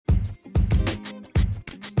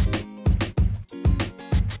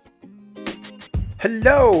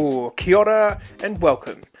Hello, kia ora, and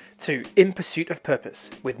welcome to In Pursuit of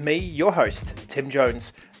Purpose with me, your host, Tim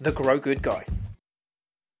Jones, the Grow Good Guy.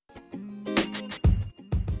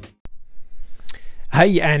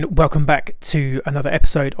 Hey, and welcome back to another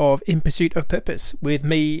episode of In Pursuit of Purpose with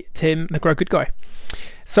me, Tim, the Grow Good Guy.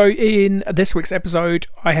 So in this week's episode,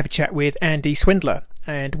 I have a chat with Andy Swindler,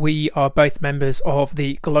 and we are both members of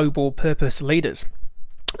the Global Purpose Leaders.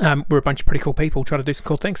 We're a bunch of pretty cool people trying to do some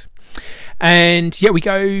cool things. And yeah, we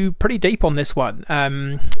go pretty deep on this one.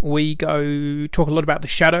 We go talk a lot about the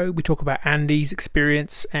shadow. We talk about Andy's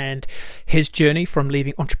experience and his journey from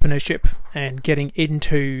leaving entrepreneurship and getting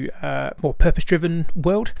into a more purpose-driven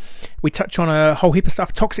world. We touch on a whole heap of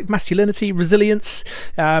stuff: toxic masculinity, resilience.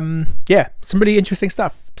 Yeah, some really interesting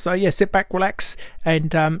stuff. So yeah, sit back, relax, and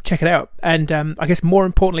check it out. And I guess more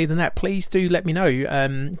importantly than that, please do let me know.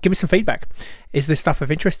 Give me some feedback. Is this stuff of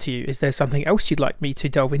interest to you? Is there something else you'd like me to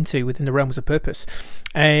delve into within the realms of purpose?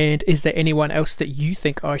 And is there anyone else that you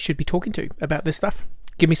think I should be talking to about this stuff?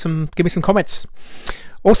 Give me some comments.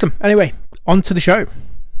 Awesome. Anyway, on to the show.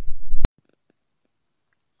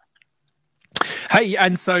 Hey,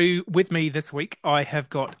 and so with me this week, I have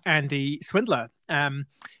got Andy Swindler.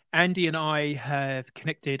 Andy and I have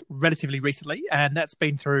connected relatively recently, and that's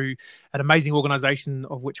been through an amazing organization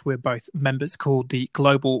of which we're both members called the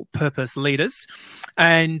Global Purpose Leaders.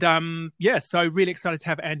 And so really excited to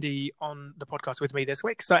have Andy on the podcast with me this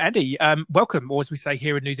week. So Andy, welcome, or as we say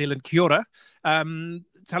here in New Zealand, kia ora.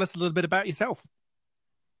 Tell us a little bit about yourself.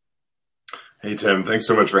 Hey, Tim, thanks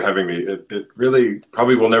so much for having me. It really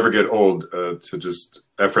probably will never get old to just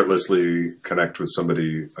effortlessly connect with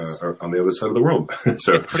somebody on the other side of the world.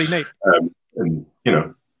 So it's pretty neat. And, you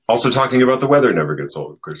know, also talking about the weather never gets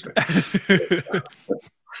old, of course.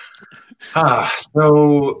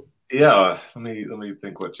 So, yeah, let me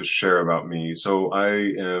think what to share about me. So I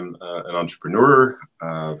am an entrepreneur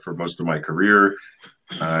for most of my career.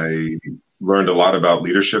 I learned a lot about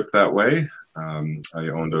leadership that way. I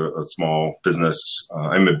owned a small business.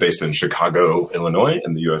 I'm based in Chicago, Illinois,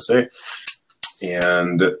 in the USA.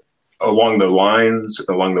 And along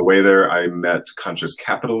the way there, I met conscious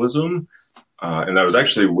capitalism. And that was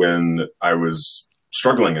actually when I was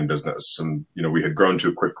struggling in business. And, you know, we had grown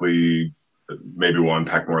too quickly. Maybe we'll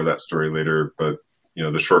unpack more of that story later. But, you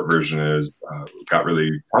know, the short version is it got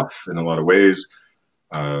really tough in a lot of ways.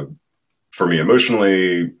 For me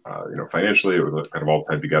emotionally, financially, it was kind of all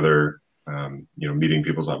tied together. Meeting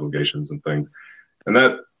people's obligations and things. And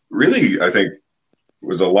that really, I think,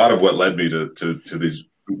 was a lot of what led me to these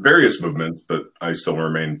various movements, but I still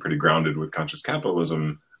remain pretty grounded with conscious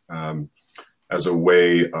capitalism as a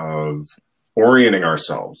way of orienting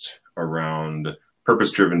ourselves around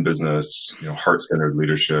purpose-driven business, heart-centered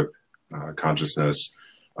leadership, consciousness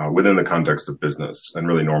within the context of business, and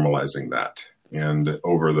really normalizing that. And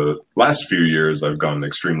over the last few years, I've gone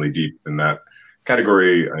extremely deep in that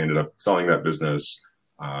category. I ended up selling that business,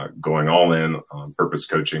 going all in on purpose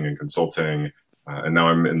coaching and consulting. And now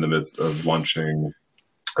I'm in the midst of launching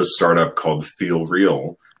a startup called Feel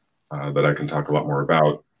Real that I can talk a lot more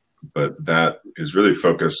about. But that is really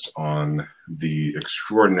focused on the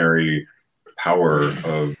extraordinary power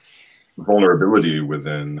of vulnerability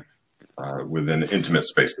within intimate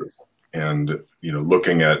spaces. And,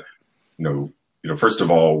 looking at, first of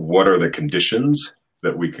all, what are the conditions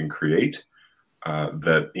that we can create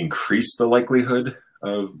that increase the likelihood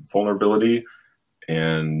of vulnerability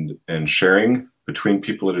and sharing between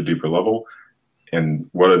people at a deeper level, and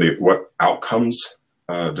what outcomes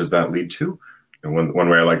does that lead to? And one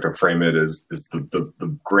way I like to frame it is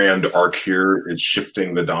the grand arc here is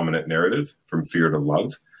shifting the dominant narrative from fear to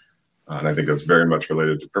love, and I think that's very much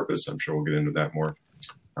related to purpose. I'm sure we'll get into that more.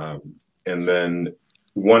 And then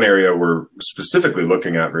one area we're specifically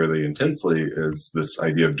looking at really intensely is this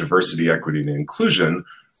idea of diversity, equity, and inclusion,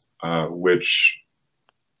 which,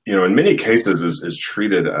 in many cases is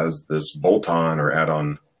treated as this bolt-on or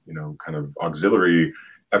add-on, kind of auxiliary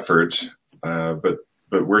effort. But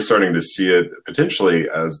we're starting to see it potentially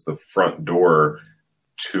as the front door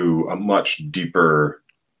to a much deeper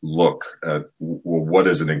look at, well, what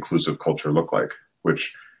does an inclusive culture look like?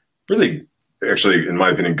 Which really, actually, in my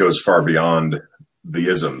opinion, goes far beyond the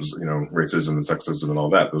isms, racism and sexism and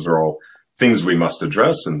all that. Those are all things we must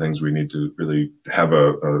address and things we need to really have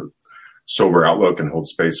a sober outlook and hold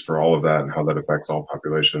space for all of that and how that affects all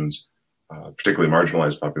populations, particularly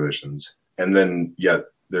marginalized populations. And then yet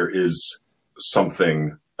there is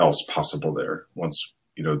something else possible there. Once,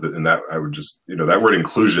 and that I would just, that word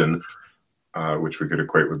inclusion, which we could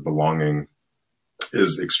equate with belonging,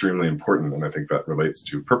 is extremely important. And I think that relates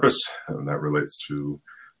to purpose, and that relates to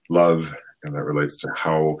love, and that relates to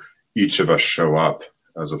how each of us show up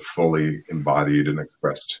as a fully embodied and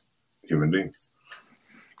expressed human being.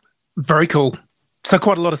 Very cool. So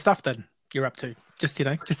quite a lot of stuff then you're up to. Just take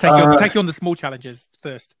you on the small challenges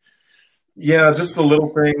first. Yeah, just the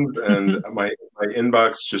little things, and my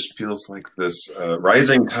inbox just feels like this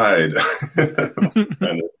rising tide trying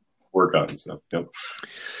to work on. So, yep.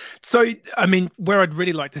 So, I mean, where I'd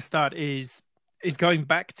really like to start is going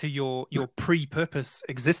back to your pre-purpose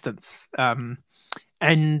existence,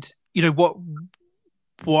 and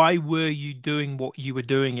why were you doing what you were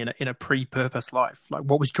doing in a pre-purpose life? Like,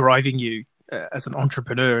 what was driving you as an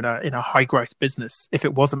entrepreneur in a high growth business if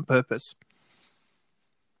it wasn't purpose?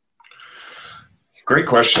 Great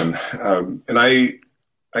question. And I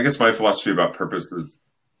guess my philosophy about purpose is,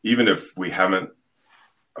 even if we haven't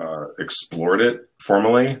explored it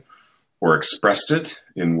formally or expressed it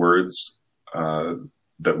in words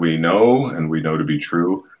that we know and we know to be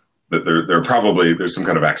true, that there's some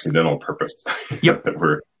kind of accidental purpose. Yep. That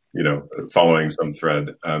we're following some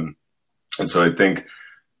thread. And so I think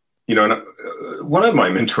one of my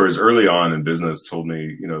mentors early on in business told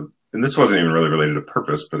me, and this wasn't even really related to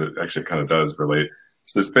purpose, but it actually kind of does relate.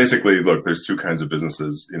 So it's basically, look, there's two kinds of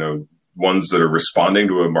businesses, ones that are responding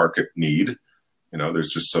to a market need. There's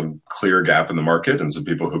just some clear gap in the market and some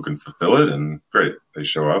people who can fulfill it, and great, they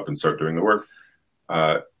show up and start doing the work,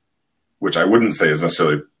 which I wouldn't say is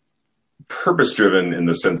necessarily purpose driven in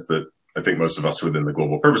the sense that I think most of us within the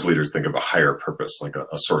global purpose leaders think of a higher purpose, like a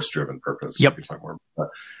source driven purpose. Yep. We talk more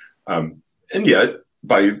about that. And yet,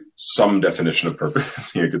 by some definition of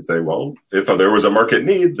purpose, you could say, well, if there was a market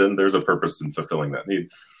need, then there's a purpose in fulfilling that need.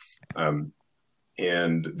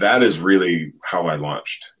 And that is really how I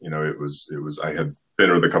launched. It was I had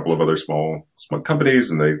been with a couple of other small companies,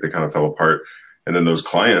 and they kind of fell apart. And then those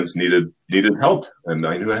clients needed help, and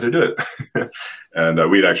I knew how to do it.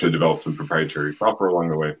 And we'd actually developed some proprietary software along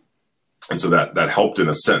the way. And so that helped in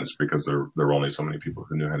a sense, because there were only so many people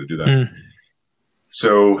who knew how to do that. Mm.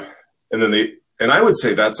 So, and I would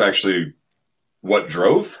say that's actually what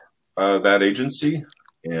drove that agency,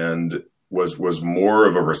 and was more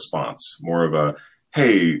of a response, more of a,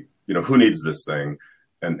 hey, who needs this thing,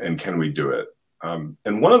 and can we do it?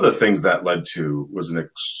 And one of the things that led to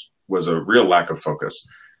was a real lack of focus.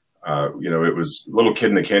 It was a little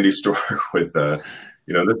kid in a candy store with this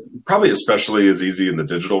probably especially is easy in the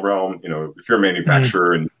digital realm. If you're a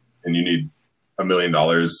manufacturer and you need $1 million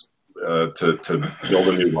to build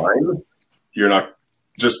a new line, you're not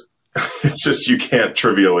just, it's just, you can't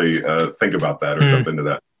trivially think about that or jump into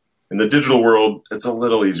that. In the digital world, it's a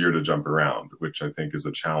little easier to jump around, which I think is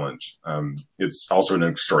a challenge. It's also an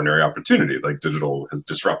extraordinary opportunity. Like, digital has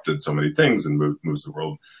disrupted so many things and moves the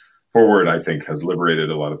world forward. I think has liberated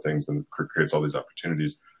a lot of things and creates all these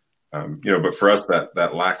opportunities. But for us,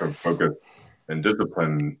 that lack of focus and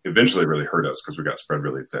discipline eventually really hurt us, because we got spread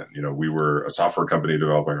really thin. We were a software company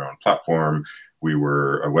developing our own platform. We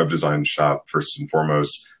were a web design shop first and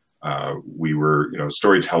foremost. We were,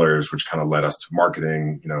 storytellers, which kind of led us to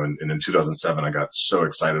marketing. And in 2007, I got so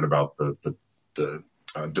excited about the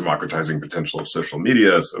democratizing potential of social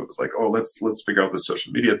media. So it was like, oh, let's figure out this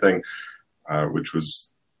social media thing, which was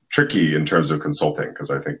tricky in terms of consulting,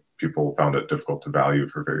 because I think people found it difficult to value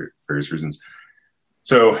for various reasons.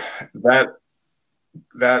 So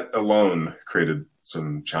that alone created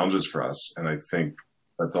some challenges for us. And I think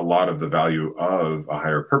that a lot of the value of a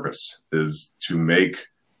higher purpose is to make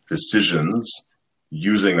decisions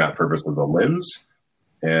using that purpose as a lens,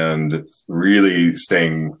 and really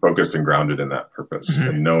staying focused and grounded in that purpose,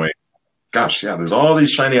 and knowing, gosh, yeah, there's all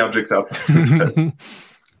these shiny objects out there.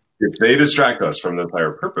 If they distract us from this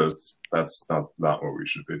higher purpose, that's not what we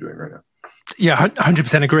should be doing right now. Yeah,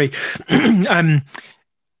 100% agree.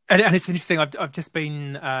 And it's interesting. I've just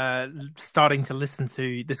been starting to listen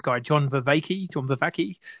to this guy, John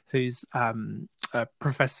Vervaeke, who's a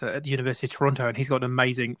professor at the University of Toronto, and he's got an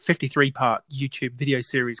amazing 53-part YouTube video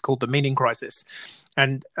series called The Meaning Crisis.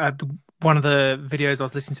 And one of the videos I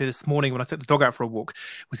was listening to this morning when I took the dog out for a walk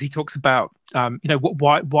was, he talks about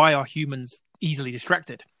why are humans easily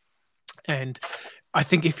distracted. And I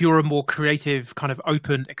think if you're a more creative, kind of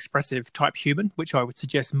open, expressive type human, which I would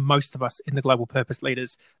suggest most of us in the global purpose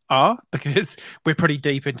leaders are, because we're pretty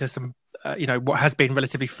deep into some, what has been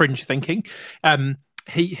relatively fringe thinking.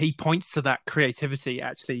 He points to that creativity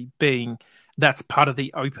actually being, that's part of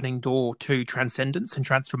the opening door to transcendence and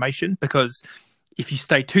transformation. Because if you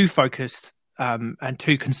stay too focused and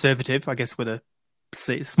too conservative, I guess with a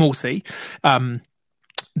small c,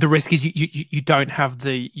 the risk is you don't have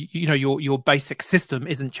the your basic system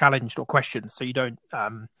isn't challenged or questioned, so you don't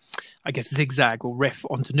I guess zigzag or riff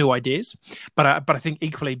onto new ideas. But I think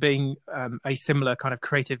equally being a similar kind of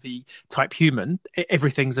creative type human,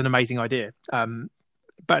 everything's an amazing idea.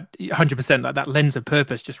 But 100%, like that lens of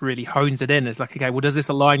purpose just really hones it in. It's like, okay, well, does this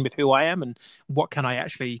align with who I am, and what can I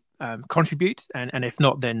actually contribute? And if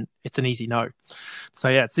not, then it's an easy no. So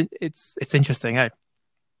yeah, it's interesting, eh?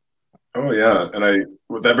 Oh yeah, and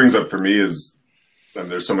what that brings up for me is,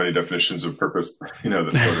 and there's so many definitions of purpose,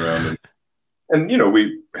 that float around, and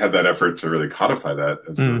we had that effort to really codify that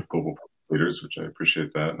as the global leaders, which I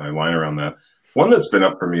appreciate that, and I line around that. One that's been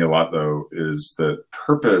up for me a lot, though, is that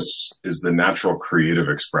purpose is the natural creative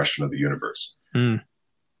expression of the universe.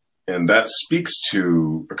 And that speaks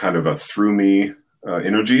to a kind of a through me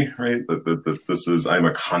energy, right? That this is, I'm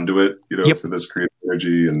a conduit, for this creative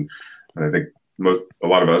energy. And I think a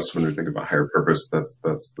lot of us, when we think about higher purpose, that's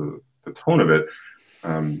the tone of it.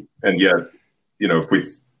 And yet,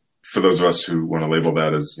 for those of us who want to label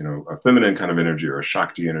that as, a feminine kind of energy or a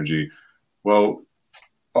Shakti energy, well,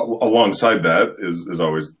 alongside that is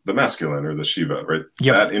always the masculine or the Shiva, right?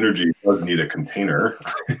 Yep. That energy does need a container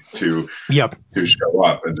to show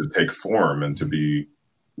up and to take form and to be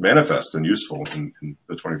manifest and useful in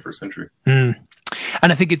the 21st century. And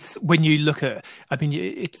I think it's, when you look at, I mean,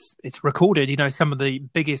 it's recorded, some of the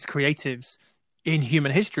biggest creatives in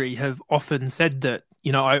human history have often said that,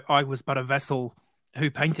 I was but a vessel who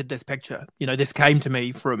painted this picture. This came to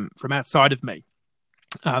me from outside of me.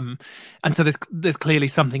 And so there's clearly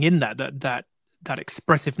something in that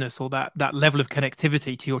expressiveness or that level of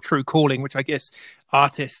connectivity to your true calling, which I guess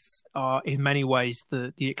artists are in many ways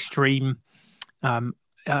the extreme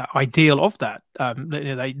ideal of that.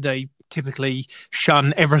 They typically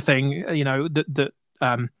shun everything that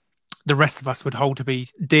the rest of us would hold to be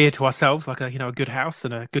dear to ourselves, like a good house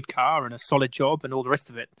and a good car and a solid job and all the rest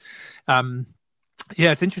of it.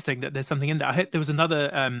 It's interesting that there's something in that. I heard there was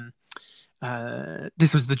another.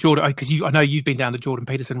 This was the Jordan, because I know you've been down the Jordan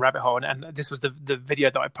Peterson rabbit hole, and this was the video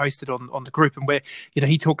that I posted on the group, and where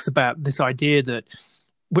he talks about this idea that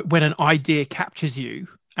when an idea captures you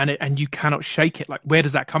and you cannot shake it, like, where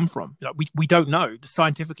does that come from? We don't know.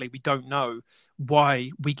 Scientifically, we don't know why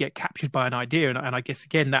we get captured by an idea, and I guess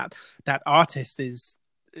again that artist is,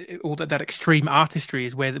 or that extreme artistry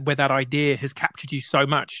is where that idea has captured you so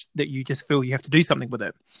much that you just feel you have to do something with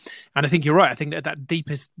it. And I think you're right. I think that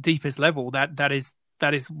deepest level, that is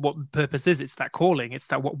what purpose is. It's that calling. It's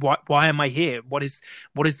that why am I here? What is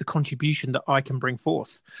the contribution that I can bring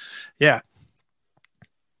forth? Yeah,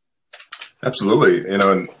 absolutely.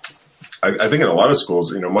 And I think in a lot of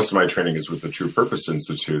schools, most of my training is with the True Purpose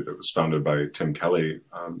Institute that was founded by Tim Kelly.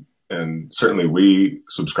 And certainly we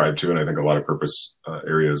subscribe to, and I think a lot of purpose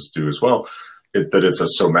areas do as well, that it's a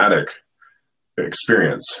somatic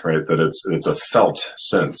experience, right? That it's a felt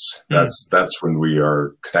sense. That's when we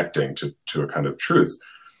are connecting to a kind of truth.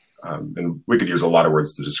 And we could use a lot of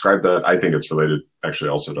words to describe that. I think it's related actually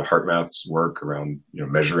also to HeartMath's work around,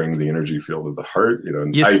 measuring the energy field of the heart.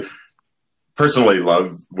 And yes. I personally love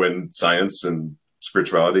when science and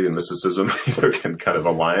spirituality and mysticism can kind of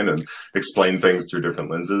align and explain things through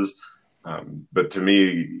different lenses. But to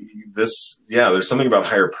me, there's something about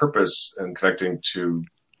higher purpose and connecting to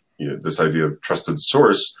this idea of trusted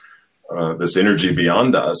source, this energy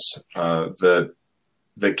beyond us, that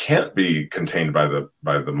can't be contained by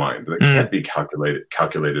the mind, that can't be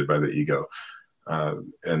calculated by the ego.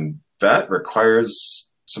 And that requires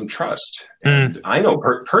some trust. And I know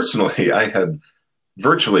personally, I had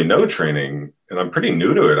virtually no training, and I'm pretty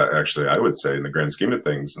new to it, actually, I would say, in the grand scheme of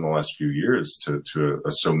things, in the last few years, to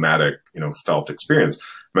a somatic, felt experience.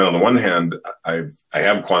 I mean, on the one hand, I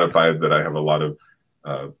have quantified that I have a lot of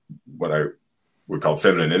what I would call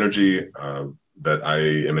feminine energy, that I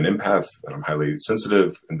am an empath, and I'm highly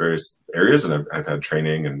sensitive in various areas, and I've had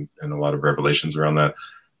training and a lot of revelations around that.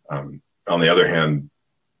 On the other hand,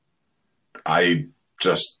 I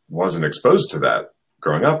just wasn't exposed to that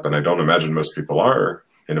growing up, and I don't imagine most people are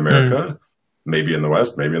in America, maybe in the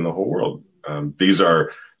West, maybe in the whole world. These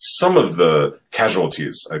are some of the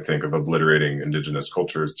casualties, I think, of obliterating indigenous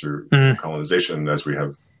cultures through colonization, as we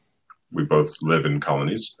both live in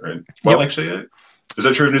colonies, right? Well, actually, is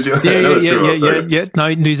that true in New Zealand? Yeah.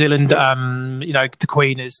 No, New Zealand, the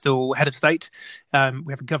Queen is still head of state.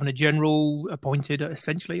 We have a Governor General appointed,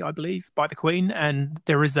 essentially, I believe, by the Queen, and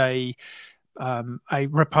there is a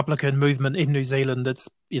Republican movement in New Zealand that's,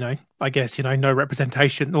 I guess, no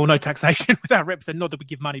representation or no taxation without representation. Not that we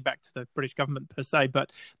give money back to the British government per se,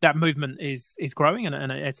 but that movement is growing,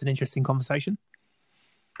 and it's an interesting conversation.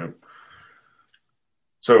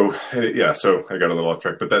 So I got a little off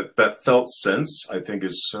track, but that felt sense I think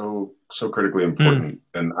is so critically important,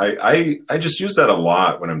 and I just use that a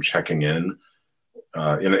lot when I'm checking in.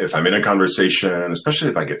 If I'm in a conversation, especially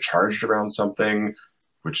if I get charged around something,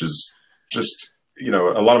 which is just, a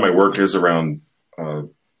lot of my work is around,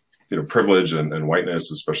 privilege and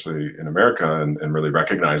whiteness, especially in America, and really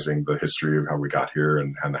recognizing the history of how we got here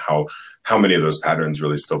and how many of those patterns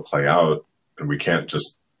really still play out. And we can't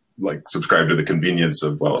just like subscribe to the convenience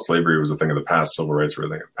of, well, slavery was a thing of the past, civil rights were a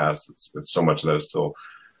thing of the past. It's so much that is still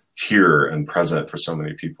here and present for so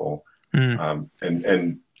many people. And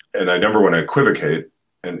I never want to equivocate.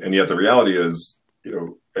 And yet the reality is,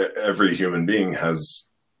 every human being has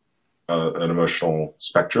an emotional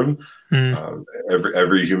spectrum.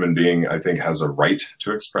 Every human being, I think, has a right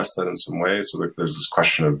to express that in some way. So there's this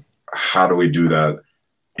question of how do we do that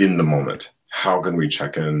in the moment? How can we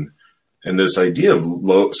check in? And this idea of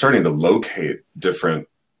starting to locate different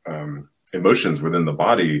emotions within the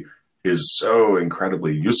body is so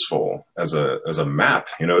incredibly useful as a map.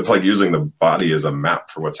 It's like using the body as a map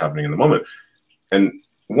for what's happening in the moment. And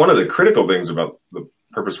one of the critical things about the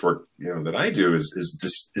purpose work, that I do is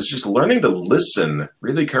just learning to listen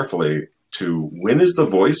really carefully to when is the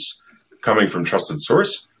voice coming from trusted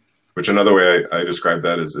source, which another way I describe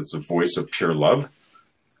that is it's a voice of pure love.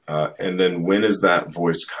 And then when is that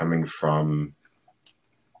voice coming from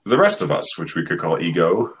the rest of us, which we could call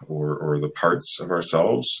ego or the parts of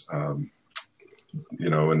ourselves, and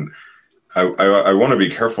I want to be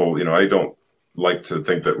careful. I don't like to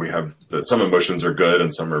think that some emotions are good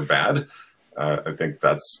and some are bad. I think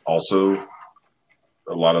that's also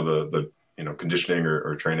a lot of the conditioning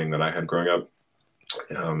or training that I had growing up,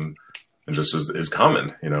 and just is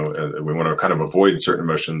common. We want to kind of avoid certain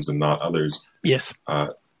emotions and not others. Yes.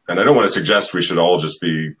 And I don't want to suggest we should all just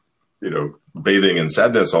be, bathing in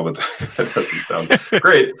sadness all the time. That doesn't sound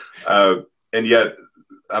great. And yet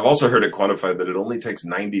I've also heard it quantified that it only takes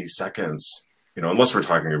 90 seconds, unless we're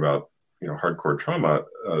talking about, hardcore trauma,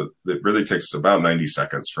 it really takes about 90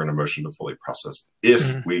 seconds for an emotion to fully process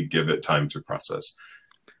if we give it time to process.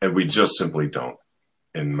 And we just simply don't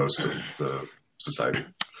in most of the society.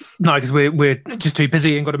 No, because we're just too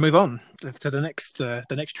busy and got to move on to the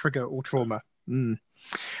next trigger or trauma.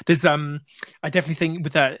 There's I definitely think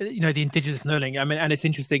with that, the indigenous learning, and it's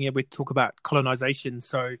interesting, we talk about colonization.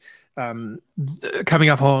 So coming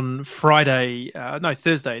up on Thursday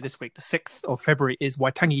this week, the 6th of February is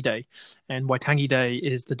Waitangi Day, and Waitangi Day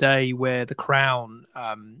is the day where the Crown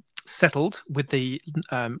settled with the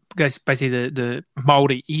basically the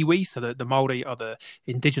Maori iwi. So the Maori are the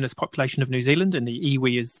indigenous population of New Zealand, and the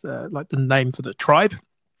iwi is like the name for the tribe.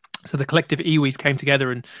 So the collective iwis came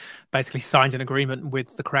together and basically signed an agreement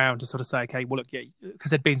with the Crown to sort of say, okay, well, look,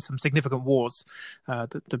 because there'd been some significant wars,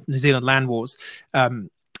 the New Zealand land wars.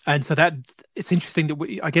 And so that it's interesting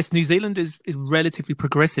that I guess New Zealand is relatively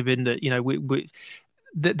progressive in that,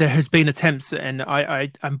 there has been attempts, and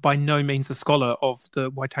I am by no means a scholar of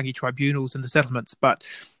the Waitangi tribunals and the settlements, but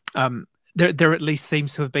there at least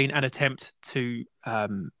seems to have been an attempt to,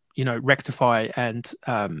 rectify and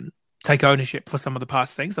take ownership for some of the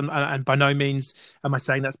past things. And by no means am I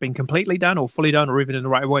saying that's been completely done or fully done or even in the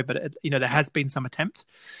right way, but, there has been some attempt.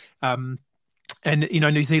 And,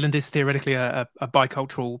 New Zealand is theoretically a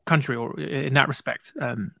bicultural country or in that respect,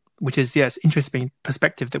 which is, yes, interesting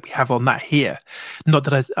perspective that we have on that here. Not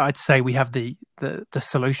that I'd say we have the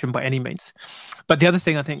solution by any means. But the other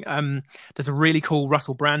thing, I think there's a really cool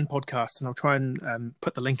Russell Brand podcast, and I'll try and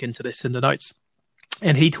put the link into this in the notes.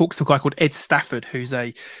 And he talks to a guy called Ed Stafford, who's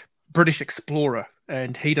a British explorer,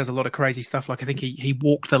 and he does a lot of crazy stuff. Like I think he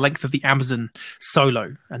walked the length of the Amazon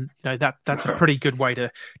solo, and that's a pretty good way to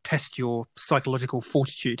test your psychological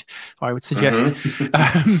fortitude, I would suggest.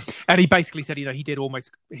 And he basically said, he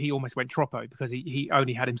almost went troppo because he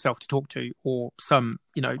only had himself to talk to, or some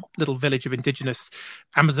little village of indigenous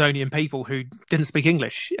Amazonian people who didn't speak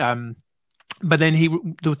English. But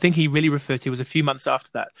then the thing he really referred to was a few months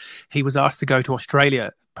after that, he was asked to go to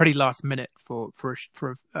Australia pretty last minute for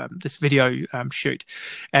this video shoot.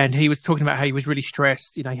 And he was talking about how he was really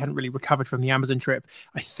stressed. He hadn't really recovered from the Amazon trip.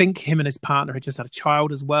 I think him and his partner had just had a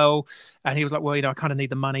child as well. And he was like, well, I kind of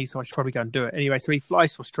need the money, so I should probably go and do it. Anyway, so he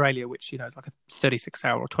flies to Australia, which, is like a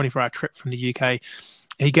 36-hour or 24-hour trip from the UK.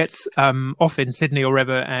 He gets off in Sydney or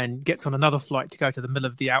wherever and gets on another flight to go to the middle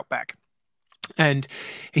of the outback. And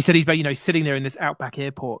he said he's been, sitting there in this outback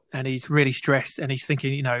airport, and he's really stressed, and he's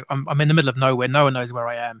thinking, I'm in the middle of nowhere. No one knows where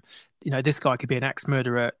I am. This guy could be an axe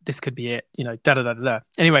murderer. This could be it. Da da da da.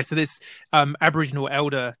 Anyway, so this Aboriginal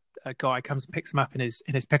elder guy comes and picks him up in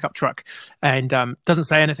his pickup truck, and doesn't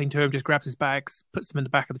say anything to him. Just grabs his bags, puts them in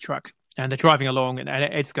the back of the truck, And they're driving along, and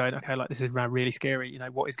Ed's going, okay, like, this is really scary.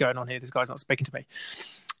 What is going on here? This guy's not speaking to me.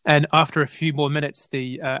 And after a few more minutes,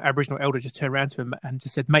 the Aboriginal elder just turned around to him and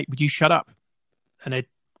just said, mate, would you shut up? And Ed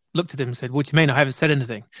looked at him and said, what do you mean? I haven't said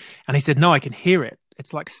anything. And he said, no, I can hear it.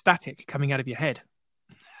 It's like static coming out of your head.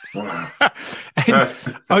 Wow. And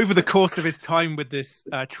over the course of his time with this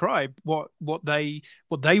tribe, what they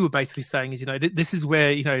were basically saying is, this is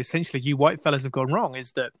where, essentially you white fellas have gone wrong,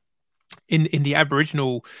 is that in the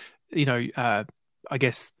Aboriginal, I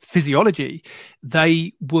guess, physiology,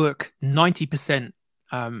 they work 90%,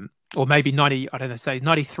 or maybe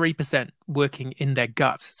 93% working in their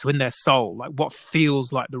gut, so in their soul, like what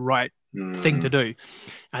feels like the right thing to do.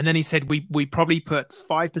 And then he said we probably put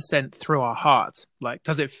 5% through our heart, like,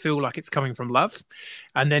 does it feel like it's coming from love?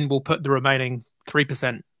 And then we'll put the remaining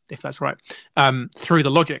 3%, if that's right, through the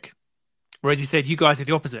logic. Whereas he said you guys are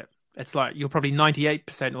the opposite. It's like you're probably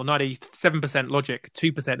 98% or 97% logic,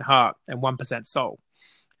 2% heart, and 1% soul.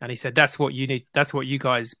 And he said that's what you need, that's what you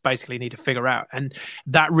guys basically need to figure out. And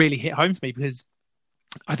that really hit home for me, because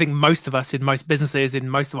I think most of us in most businesses, in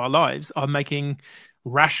most of our lives, are making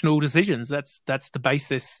rational decisions. That's the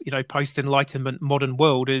basis. Post-enlightenment modern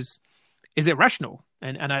world is it rational?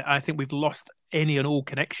 And I think we've lost any and all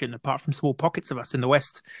connection, apart from small pockets of us in the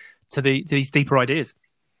West, to these deeper ideas.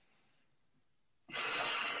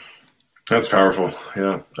 That's powerful.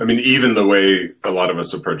 Yeah. I mean, even the way a lot of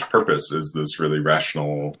us approach purpose is this really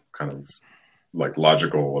rational, kind of like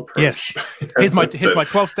logical approach. Yes. Here's my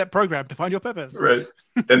 12-step program to find your purpose. Right.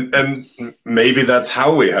 And maybe that's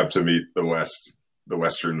how we have to meet the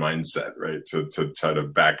Western mindset, right? To try to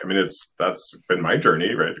back. I mean, that's been my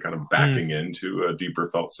journey, right? Kind of backing into a deeper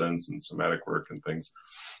felt sense and somatic work and things.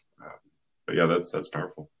 But yeah, that's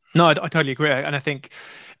powerful. No, I totally agree. And I think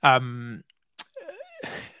the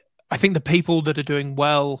people that are doing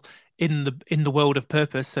well in the world of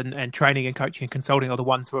purpose and training and coaching and consulting are the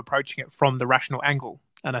ones who are approaching it from the rational angle.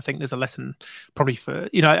 And I think there's a lesson probably for,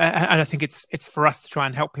 and I think it's for us to try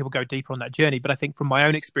and help people go deeper on that journey. But I think from my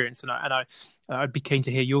own experience, and I'd be keen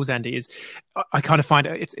to hear yours, Andy, is I kind of find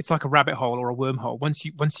it's like a rabbit hole or a wormhole. Once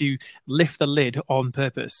you lift the lid on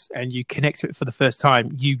purpose and you connect to it for the first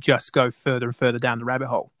time, you just go further and further down the rabbit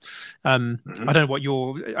hole. I don't know what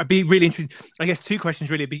I'd be really interested. I guess two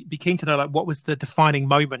questions really. Be keen to know, like, what was the defining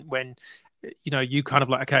moment when, you kind of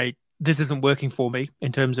like, okay, this isn't working for me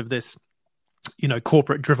in terms of this,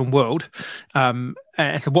 corporate driven world. So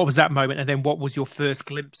what was that moment? And then what was your first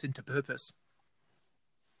glimpse into purpose?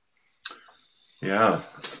 Yeah.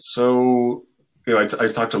 So, I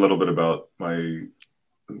talked a little bit about my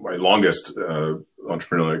longest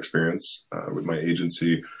entrepreneurial experience with my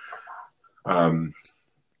agency. I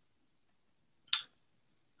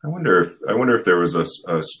wonder if there was a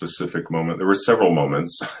specific moment. There were several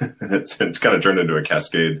moments, and it kind of turned into a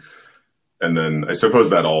cascade. And then I suppose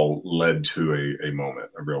that all led to a moment,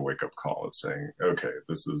 a real wake up call of saying, okay,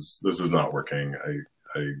 this is not working.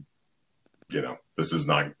 This is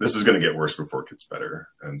going to get worse before it gets better.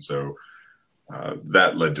 And so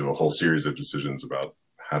that led to a whole series of decisions about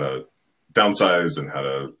how to downsize and how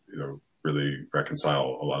to, really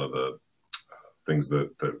reconcile a lot of the things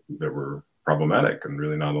that were problematic and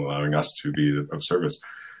really not allowing us to be of service.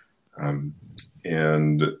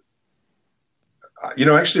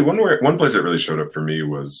 Actually one place it really showed up for me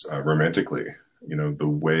was romantically, the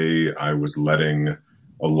way I was letting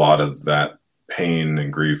a lot of that pain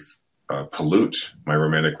and grief pollute my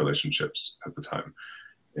romantic relationships at the time,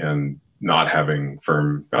 and not having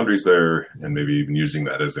firm boundaries there, and maybe even using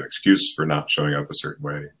that as an excuse for not showing up a certain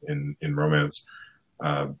way in romance.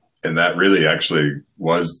 And that really actually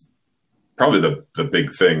was probably the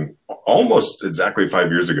big thing. Almost exactly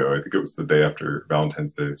 5 years ago, I think it was the day after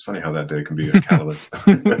Valentine's Day. It's funny how that day can be a catalyst.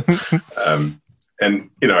 And,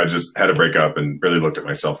 I just had to break up and really looked at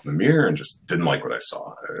myself in the mirror and just didn't like what I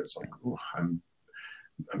saw. It's like, ooh, I'm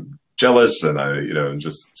jealous. And and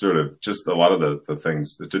just sort of just a lot of the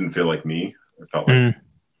things that didn't feel like me. I felt like,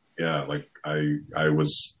 like I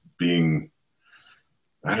was being,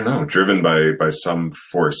 I don't know, driven by some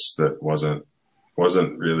force that wasn't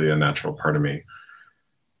really a natural part of me.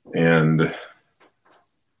 And,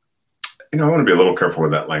 I want to be a little careful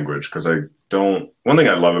with that language, because one thing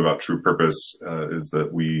I love about true purpose is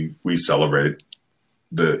that we celebrate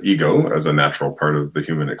the ego as a natural part of the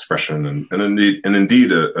human expression, and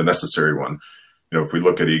indeed a necessary one. If we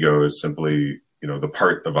look at ego as simply, the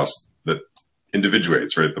part of us that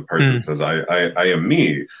individuates, right? The part that says, I am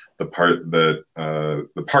me, the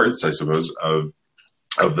parts, I suppose, of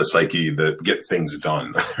the psyche that get things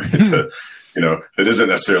done, right? That isn't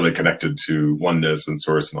necessarily connected to oneness and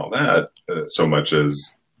source and all that, so much as,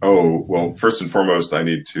 oh, well, first and foremost, I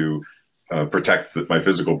need to protect my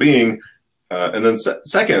physical being. And then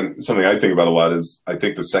second, something I think about a lot is I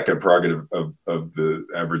think the second prerogative of the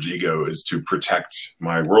average ego is to protect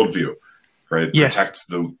my worldview, right? Yes. Protect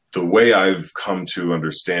the way I've come to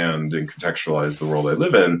understand and contextualize the world I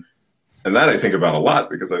live in. And that I think about a lot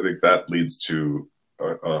because I think that leads to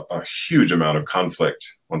a huge amount of conflict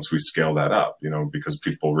once we scale that up, because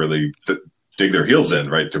people really dig their heels in,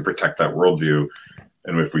 right, to protect that worldview.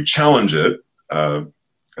 And if we challenge it,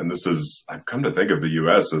 and this is, I've come to think of the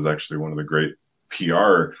US as actually one of the great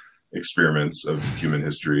PR experiments of human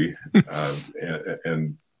history.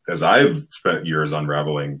 And as I've spent years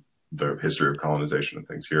unraveling the history of colonization and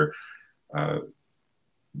things here,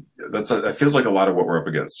 that feels like a lot of what we're up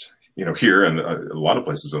against, here and a lot of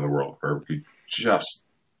places in the world where we just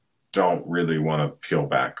don't really want to peel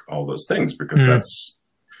back all those things because that's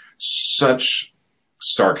such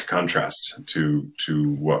stark contrast to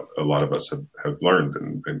what a lot of us have learned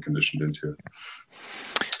and been conditioned into.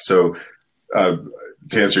 So to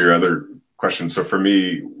answer your other question, so for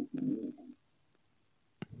me,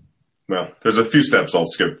 well, there's a few steps I'll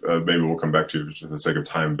skip. Maybe we'll come back to for the sake of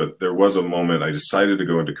time, but there was a moment I decided to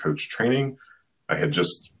go into coach training. I had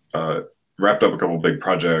just wrapped up a couple of big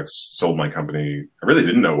projects, sold my company. I really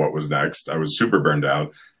didn't know what was next. I was super burned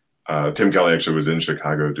out. Tim Kelly actually was in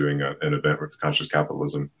Chicago doing an event with Conscious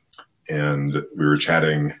Capitalism, and we were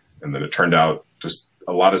chatting, and then it turned out just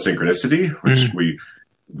a lot of synchronicity, which we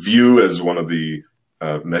view as one of the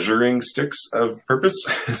measuring sticks of purpose.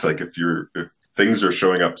 It's like if things are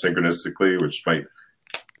showing up synchronistically, which might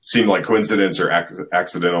seem like coincidence or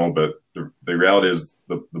accidental, but the reality is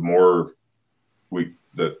the more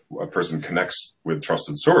that a person connects with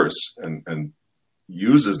trusted source and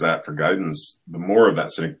uses that for guidance, the more of that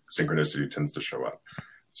synchronicity tends to show up.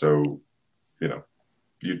 So,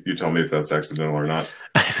 you tell me if that's accidental or not.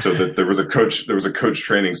 So that there was a coach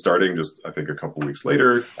training starting just, I think, a couple weeks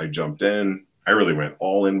later. I jumped in. I really went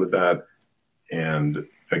all in with that. And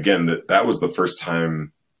again, that was the first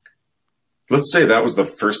time, let's say that was the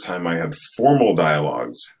first time I had formal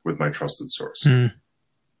dialogues with my trusted source.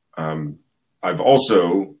 I've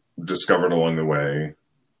also discovered along the way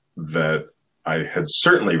that I had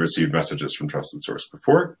certainly received messages from trusted source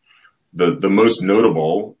before. The most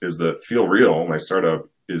notable is that Feel Real, my startup,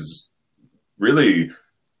 is really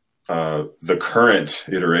the current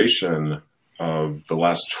iteration of the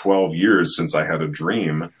last 12 years since I had a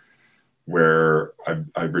dream where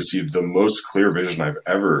I've received the most clear vision I've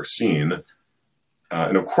ever seen.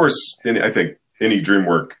 And of course, I think any dream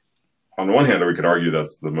work, on the one hand, we could argue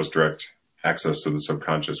that's the most direct access to the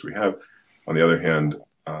subconscious we have. On the other hand,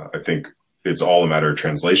 I think it's all a matter of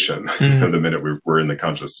translation the minute we're in the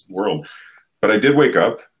conscious world. But I did wake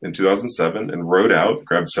up in 2007 and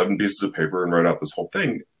grabbed 7 pieces of paper and wrote out this whole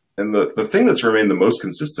thing. And the thing that's remained the most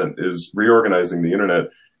consistent is reorganizing the internet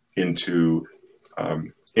into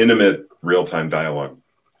intimate real-time dialogue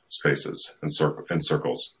spaces and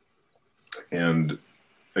circles. And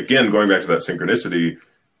again, going back to that synchronicity,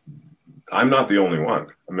 I'm not the only one.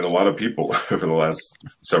 I mean, a lot of people over the last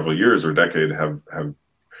several years or decade have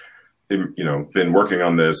been working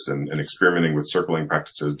on this and experimenting with circling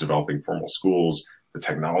practices, developing formal schools. The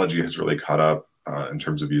technology has really caught up in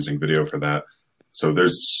terms of using video for that. So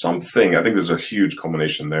there's something, I think there's a huge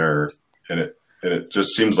culmination there, and it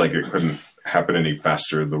just seems like it couldn't happen any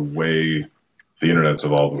faster the way the internet's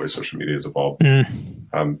evolved, the way social media has evolved.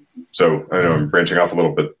 So I know I'm branching off a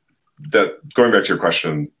little bit. Going back to your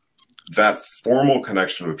question, that formal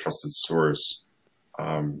connection with trusted source,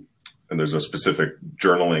 and there's a specific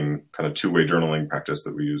journaling, kind of two-way journaling practice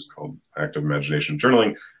that we use called active imagination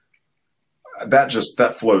journaling.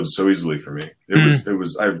 That flowed so easily for me. It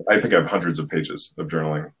was. I think I have hundreds of pages of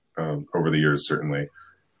journaling over the years, certainly,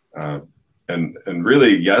 and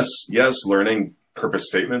really, yes, learning purpose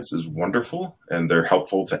statements is wonderful, and they're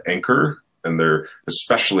helpful to anchor, and they're,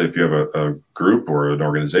 especially if you have a group or an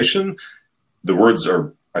organization, the words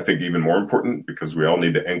are, I think, even more important because we all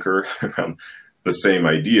need to anchor around the same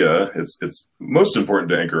idea. It's most important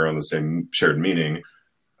to anchor on the same shared meaning,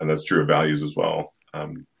 and that's true of values as well.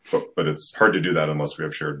 But it's hard to do that unless we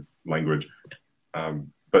have shared language.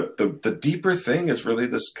 But the deeper thing is really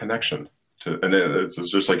this connection to, and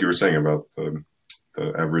it's just like you were saying about the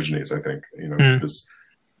Aborigines. I think this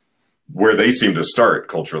where they seem to start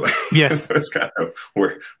culturally. Yes, it's kind of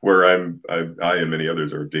where I and many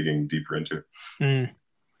others are digging deeper into.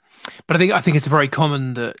 But I think it's very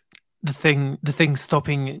common that the thing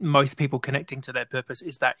stopping most people connecting to their purpose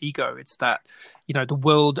is that ego. It's that, the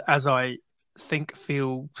world as I think,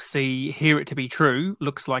 feel, see, hear it to be true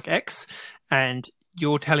looks like X, and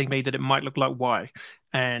you're telling me that it might look like Y.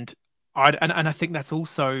 And I think that's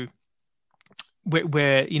also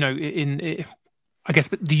where I guess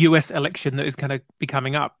the US election that is going to be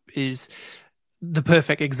coming up is the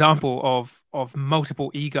perfect example of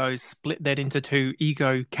multiple egos split then into two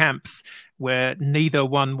ego camps where neither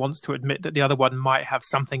one wants to admit that the other one might have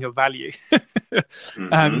something of value.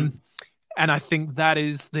 And I think that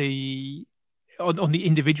is on the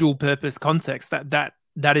individual purpose context, that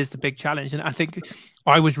is the big challenge. And I think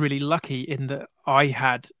I was really lucky in that I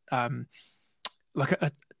had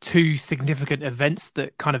two significant events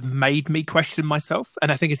that kind of made me question myself.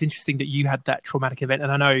 And I think it's interesting that you had that traumatic event.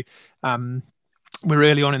 And I know we're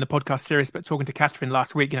early on in the podcast series, but talking to Catherine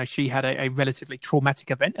last week, she had a relatively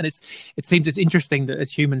traumatic event. And it seems it's interesting that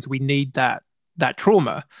as humans, we need that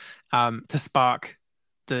trauma to spark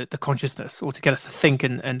the consciousness, or to get us to think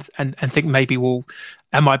and think maybe, well,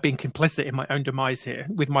 am I being complicit in my own demise here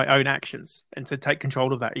with my own actions, and to take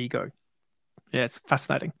control of that ego. Yeah, it's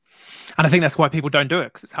fascinating. And I think that's why people don't do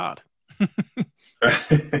it, because it's hard.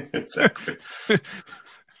 Exactly.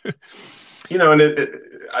 And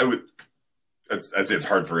I'd say it's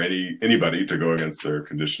hard for anybody to go against their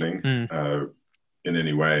conditioning in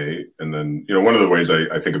any way. And then, one of the ways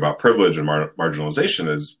I think about privilege and marginalization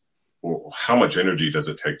is, well, how much energy does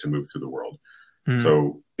it take to move through the world?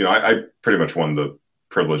 So, I pretty much won the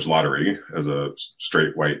privilege lottery as a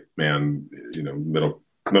straight white man, middle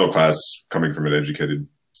class, coming from an educated,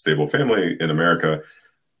 stable family in America.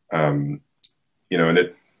 And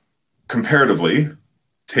it comparatively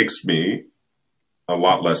takes me a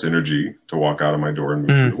lot less energy to walk out of my door and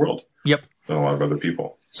move through the world than a lot of other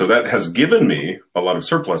people. So that has given me a lot of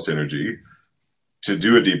surplus energy to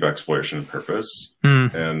do a deep exploration of purpose.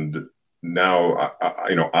 And now,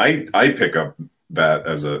 I pick up that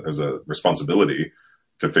as a responsibility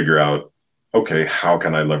to figure out, okay, how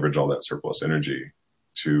can I leverage all that surplus energy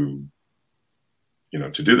to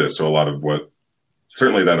do this? So a lot of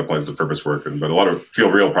certainly that applies to purpose work, but a lot of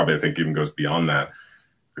Feel Real probably, I think, even goes beyond that,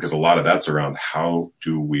 because a lot of that's around how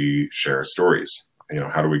do we share stories?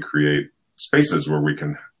 How do we create spaces where we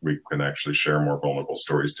can actually share more vulnerable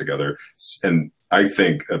stories together? And I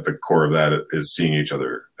think at the core of that is seeing each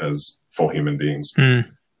other as full human beings. I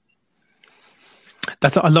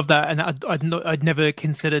love that, and I'd never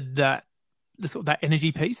considered that, the sort of that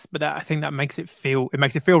energy piece, but I think that makes it feel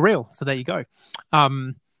real. So there you go.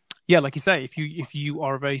 Like you say, if you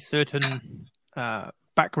are of a certain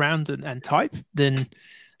background and type, then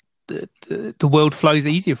the world flows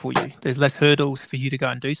easier for you. There's less hurdles for you to go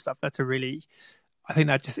and do stuff. I think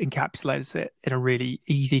that just encapsulates it in a really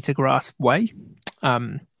easy to grasp way.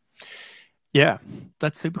 That's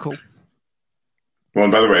super cool. Well,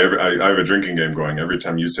 and by the way, I have a drinking game going. Every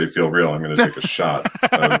time you say "Feel Real," I'm going to take a shot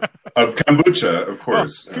of kombucha, of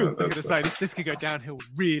course. I was going to say, this could go downhill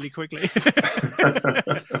really quickly.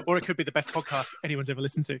 Or it could be the best podcast anyone's ever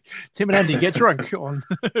listened to. Tim and Andy get drunk on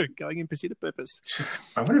Going in Pursuit of Purpose.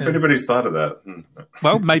 I wonder if anybody's thought of that.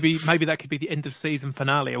 Well, maybe that could be the end of season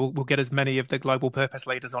finale. We'll get as many of the global purpose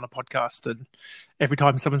leaders on a podcast, and every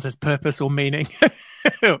time someone says purpose or meaning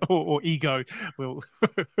or ego, we'll...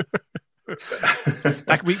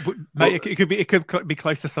 it could be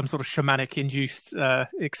close to some sort of shamanic induced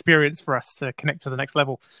experience for us to connect to the next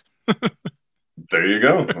level. There you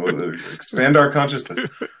go. We'll expand our consciousness.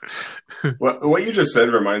 What you just said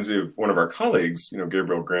reminds me of one of our colleagues,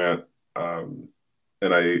 Gabriel Grant. And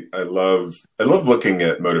I love looking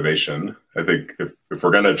at motivation. I think if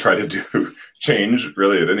we're going to try to do change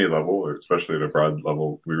really at any level, or especially at a broad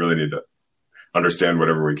level, we really need to understand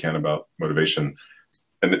whatever we can about motivation.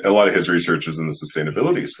 And a lot of his research is in the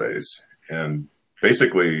sustainability space. And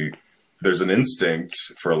basically, there's an instinct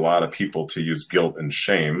for a lot of people to use guilt and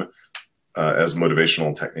shame as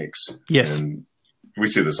motivational techniques. Yes. And we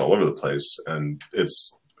see this all over the place. And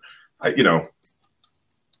it's,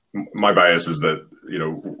 my bias is that,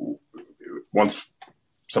 once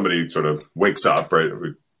somebody sort of wakes up, right,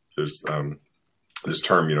 there's this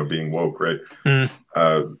term, being woke, right,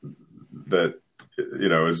 that,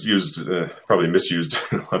 is used, probably misused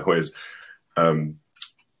in a lot of ways. I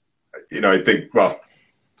think, well,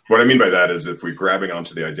 what I mean by that is if we're grabbing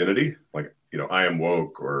onto the identity, like, I am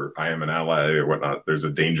woke or I am an ally or whatnot, there's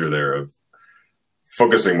a danger there of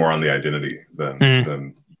focusing more on the identity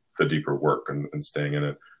than the deeper work and staying in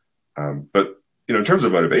it. But, in terms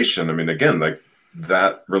of motivation, I mean, again, like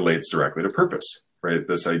that relates directly to purpose, right?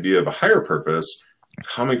 This idea of a higher purpose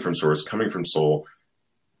coming from source, coming from soul,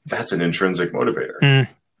 that's an intrinsic motivator.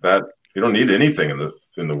 That you don't need anything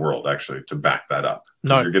in the world actually to back that up.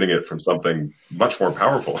 No, you're getting it from something much more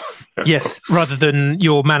powerful. Yes, rather than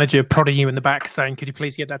your manager prodding you in the back saying, "Could you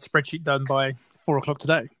please get that spreadsheet done by 4:00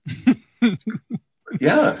 today?"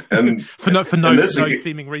 Yeah, and for no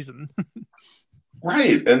seeming reason.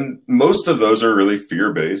 Right. And most of those are really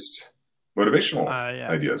fear-based motivational Yeah.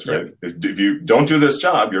 ideas, right? If you don't do this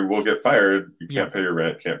job, you will get fired. You can't pay your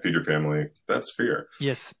rent, can't feed your family. That's fear.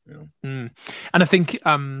 Yes. You know? And I think,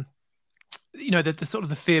 the sort of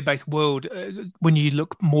the fear-based world, when you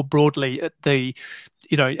look more broadly at the,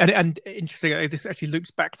 and interesting, this actually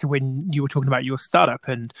loops back to when you were talking about your startup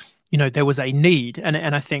and, there was a need.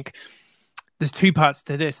 And I think there's two parts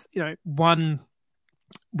to this. One,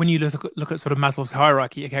 when you look at sort of Maslow's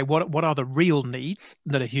hierarchy, okay, what are the real needs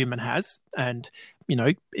that a human has? And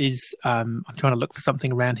is I'm trying to look for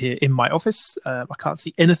something around here in my office. I can't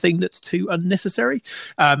see anything that's too unnecessary.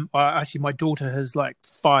 Actually, my daughter has like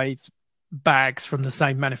 5 bags from the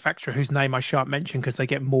same manufacturer whose name I shan't mention because they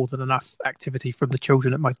get more than enough activity from the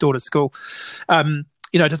children at my daughter's school.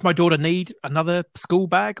 Does my daughter need another school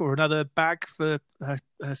bag or another bag for her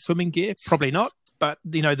swimming gear? Probably not. But,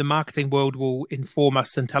 the marketing world will inform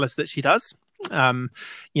us and tell us that she does. So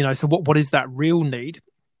what is that real need?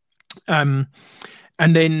 And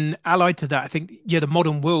then allied to that, I think, the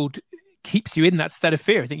modern world keeps you in that state of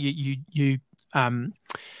fear. I think you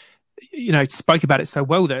spoke about it so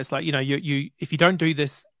well there. It's like, you if you don't do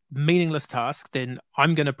this meaningless task, then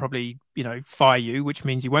I'm going to probably, fire you, which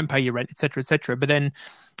means you won't pay your rent, et cetera, et cetera. But then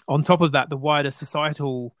on top of that, the wider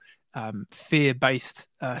societal fear-based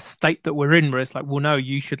state that we're in, where it's like, well, no,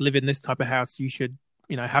 you should live in this type of house, you should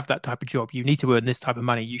have that type of job, you need to earn this type of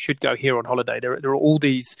money, you should go here on holiday. There are all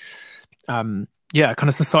these kind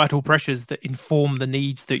of societal pressures that inform the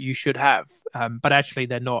needs that you should have, but actually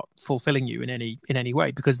they're not fulfilling you in any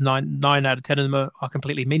way, because nine out of 10 of them are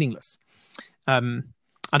completely meaningless.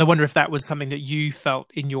 And I wonder if that was something that you felt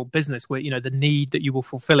in your business, where the need that you were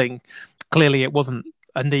fulfilling, clearly it wasn't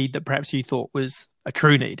a need that perhaps you thought was a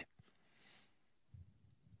true need.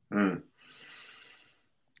 You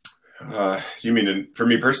mean for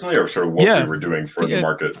me personally, or sort of what we were doing for the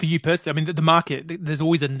market? For you personally, I mean, the market, there's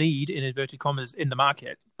always a need, in inverted commas, in the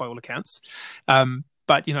market, by all accounts.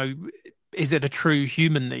 But, is it a true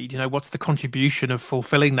human need? What's the contribution of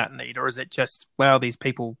fulfilling that need? Or is it just, well, these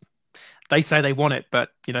people, they say they want it, but,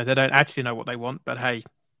 they don't actually know what they want. But, hey,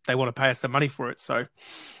 they want to pay us some money for it, so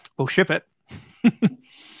we'll ship it.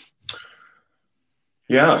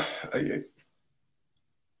 Yeah.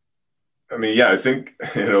 I mean, I think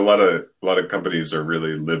a lot of companies are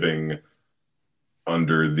really living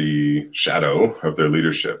under the shadow of their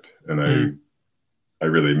leadership, and I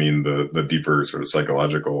really mean the deeper sort of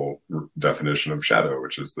psychological definition of shadow,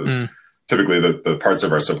 which is this typically the parts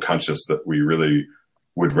of our subconscious that we really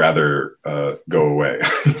would rather go away,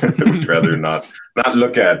 would rather not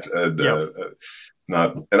look at, and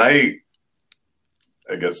not. And I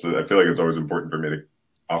guess I feel like it's always important for me to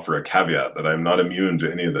offer a caveat that I'm not immune to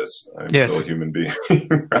any of this. I'm still a human being,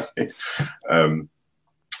 right?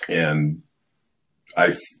 And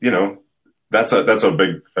I, that's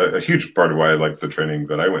a huge part of why I like the training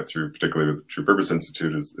that I went through, particularly with the True Purpose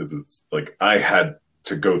Institute, is it's like I had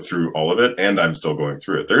to go through all of it, and I'm still going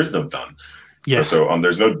through it. There is no done. Yes. So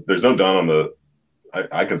there's no done on the.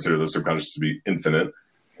 I consider the subconscious to be infinite,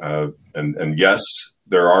 and yes,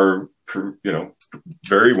 there are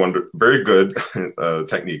very good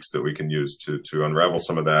techniques that we can use to unravel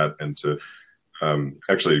some of that, and to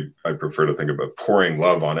actually, I prefer to think about pouring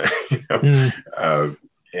love on it,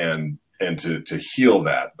 and to heal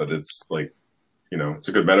that. But it's like, it's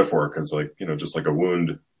a good metaphor, because just like a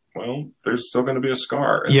wound, well, there's still going to be a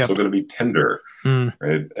scar. It's still going to be tender,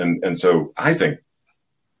 right? And so I think,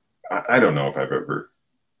 I don't know if I've ever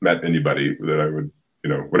met anybody that I would,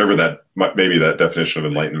 whatever that, maybe that definition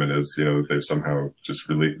of enlightenment is, that they've somehow just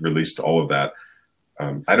released all of that.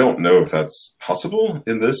 I don't know if that's possible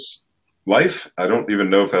in this life. I don't even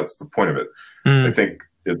know if that's the point of it. I think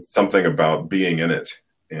it's something about being in it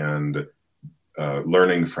and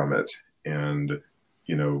learning from it, and,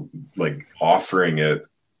 like offering it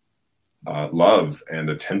love and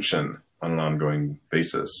attention on an ongoing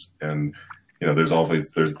basis. And, there's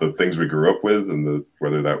the things we grew up with, and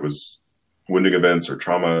whether that was wounding events or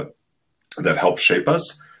trauma that helped shape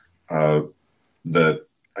us, that,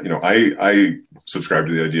 I subscribe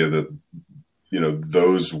to the idea that,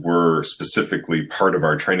 those were specifically part of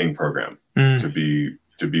our training program to be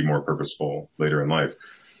more purposeful later in life.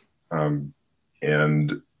 And,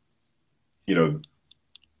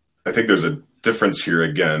 I think there's a difference here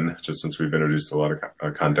again, just since we've introduced a lot of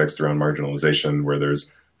context around marginalization, where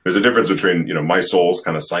there's a difference between, my soul's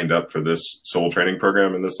kind of signed up for this soul training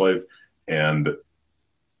program in this life, and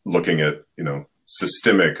looking at,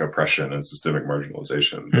 systemic oppression and systemic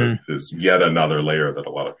marginalization that is yet another layer that a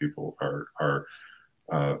lot of people are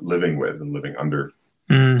living with and living under.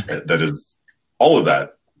 That is, all of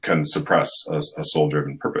that can suppress a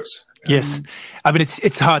soul-driven purpose. Yes, I mean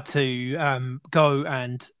it's hard to go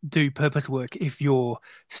and do purpose work if you're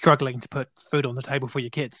struggling to put food on the table for your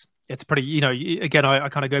kids. It's pretty, again, I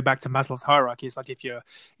kind of go back to Maslow's hierarchy. It's like if you're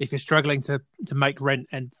struggling to make rent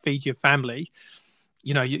and feed your family,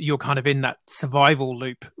 you're kind of in that survival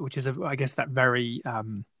loop, which is, I guess, that very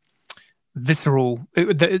visceral.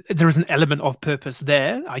 There is an element of purpose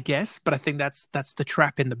there, I guess, but I think that's the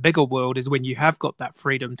trap in the bigger world, is when you have got that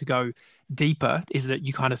freedom to go deeper, is that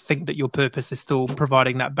you kind of think that your purpose is still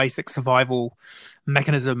providing that basic survival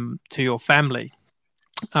mechanism to your family.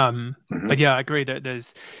 But yeah, I agree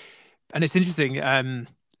that and it's interesting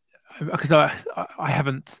because I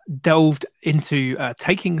haven't delved into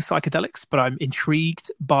taking psychedelics, but I'm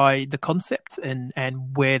intrigued by the concept and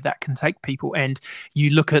where that can take people. And you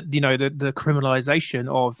look at, the criminalization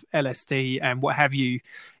of LSD and what have you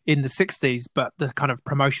in the 60s, but the kind of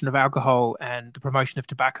promotion of alcohol and the promotion of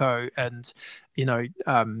tobacco and,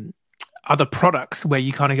 other products, where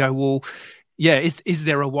you kind of go, well, yeah, is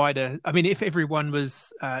there a wider? I mean, if everyone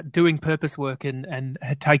was doing purpose work and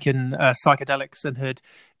had taken psychedelics and had,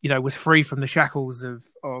 was free from the shackles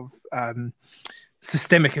of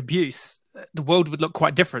systemic abuse, the world would look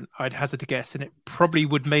quite different, I'd hazard to guess, and it probably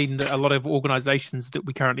would mean that a lot of organisations that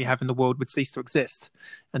we currently have in the world would cease to exist,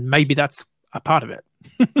 and maybe that's a part of it.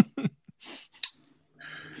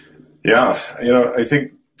 Yeah, I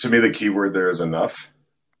think to me the key word there is enough.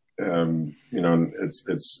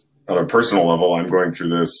 It's on a personal level, I'm going through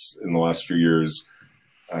this in the last few years.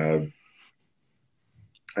 I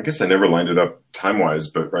guess I never lined it up time-wise,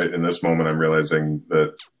 but right in this moment, I'm realizing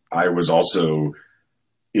that I was also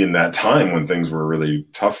in that time when things were really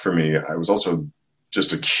tough for me. I was also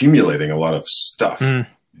just accumulating a lot of stuff, and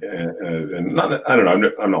not, I don't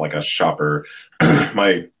know. I'm not like a shopper.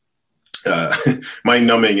 My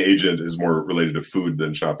numbing agent is more related to food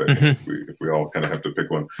than shopping. If we all kind of have to pick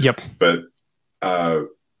one. Yep. But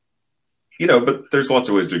but there's lots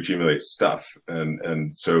of ways to accumulate stuff.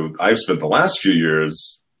 And so I've spent the last few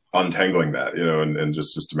years untangling that, and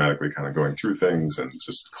just systematically kind of going through things and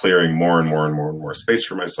just clearing more and more and more and more space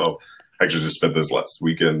for myself. I actually just spent this last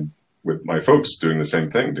weekend with my folks doing the same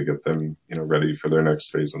thing to get them, ready for their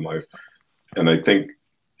next phase in life. And I think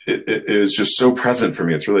it is just so present for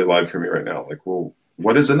me. It's really alive for me right now. Like, well,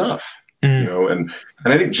 what is enough? And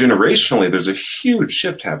I think generationally, there's a huge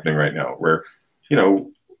shift happening right now where,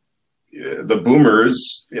 the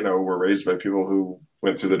boomers, were raised by people who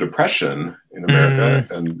went through the Depression in America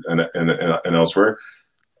and elsewhere,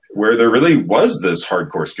 where there really was this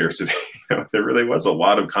hardcore scarcity. There really was a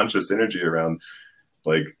lot of conscious energy around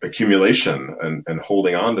like accumulation and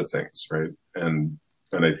holding on to things, right? And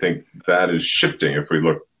I think that is shifting. If we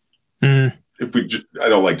look, I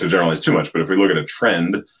don't like to generalize too much, but if we look at a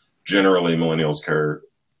trend, generally millennials care.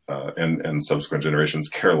 And subsequent generations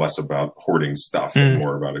care less about hoarding stuff and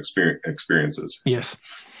more about experiences. Yes.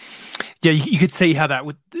 Yeah, you could see how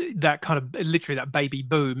that kind of literally that baby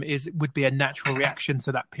boom would be a natural reaction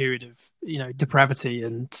to that period of depravity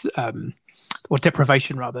and or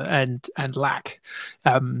deprivation rather and lack.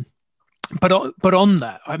 But on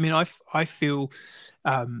that, I mean, I feel.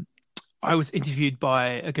 I was interviewed by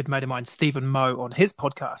a good mate of mine, Stephen Moe, on his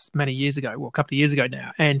podcast many years ago, a couple of years ago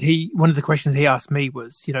now. And one of the questions he asked me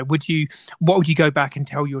was, what would you go back and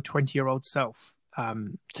tell your 20-year-old self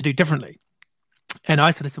to do differently? And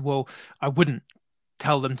I sort of said, well, I wouldn't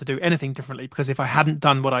tell them to do anything differently, because if I hadn't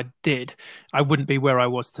done what I did, I wouldn't be where I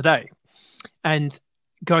was today. And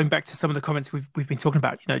going back to some of the comments we've been talking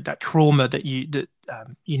about, that trauma that you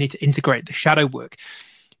need to integrate, the shadow work.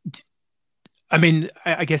 I mean,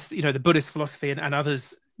 I guess, the Buddhist philosophy and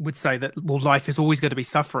others would say that, well, life is always going to be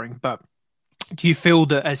suffering. But do you feel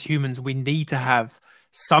that as humans, we need to have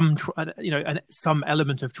some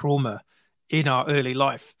element of trauma in our early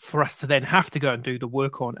life for us to then have to go and do the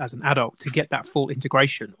work on as an adult to get that full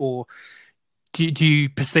integration? Or do you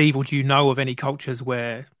perceive, or do you know of any cultures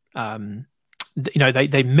where,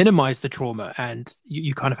 they minimize the trauma and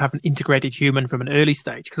you kind of have an integrated human from an early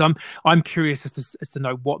stage? Because I'm curious as to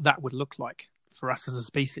know what that would look like for us as a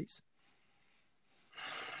species.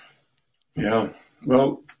 Yeah.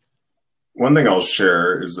 Well, one thing I'll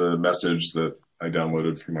share is a message that I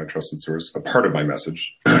downloaded from my trusted source, a part of my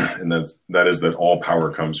message, and that is that all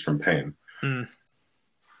power comes from pain.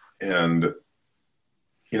 And,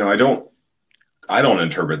 I don't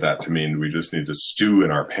interpret that to mean we just need to stew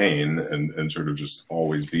in our pain and sort of just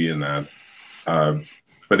always be in that.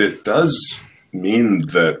 But it does mean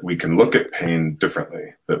that we can look at pain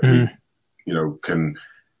differently, that we, can,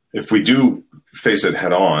 if we do face it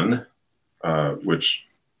head on, which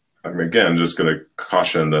I'm again just going to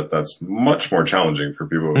caution that that's much more challenging for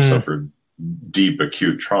people who have suffered deep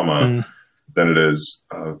acute trauma than it is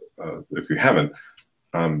if you haven't.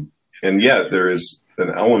 And yet there is an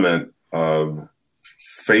element of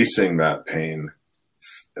facing that pain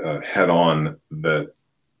head on that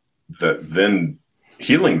then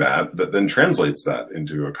healing that then translates that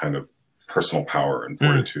into a kind of personal power and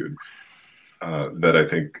fortitude that I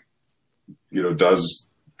think, does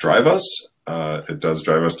drive us. It does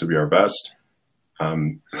drive us to be our best.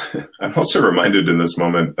 I'm also reminded in this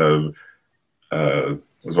moment of, I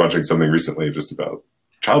was watching something recently just about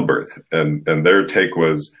childbirth, and their take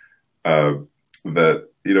was that,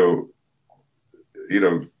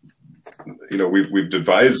 we've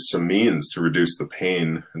devised some means to reduce the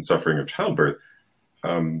pain and suffering of childbirth.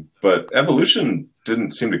 But evolution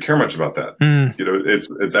didn't seem to care much about that.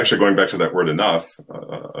 It's actually going back to that word enough,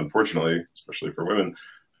 unfortunately, especially for women,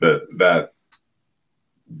 that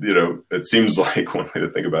it seems like one way to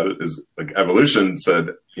think about it is like evolution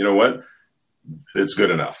said, you know what, it's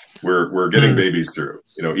good enough. We're getting babies through,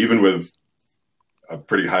 even with a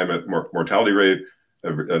pretty high mortality rate,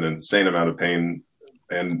 an insane amount of pain,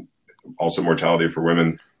 and also mortality for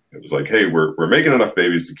women. It was like, hey, we're making enough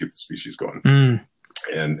babies to keep the species going.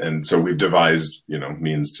 And so we've devised,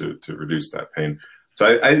 means to reduce that pain.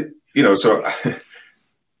 So so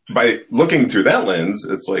by looking through that lens,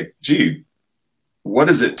 it's like, gee, what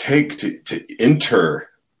does it take to enter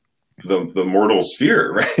the mortal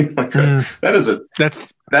sphere, right? Like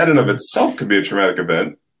that in of itself could be a traumatic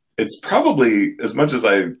event. It's probably, as much as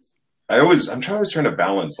I'm always trying to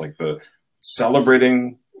balance like the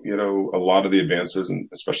celebrating, a lot of the advances and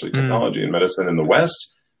especially technology and medicine in the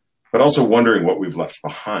West, but also wondering what we've left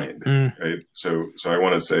behind, right? So I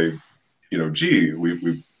want to say, gee,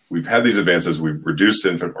 we've had these advances, we've reduced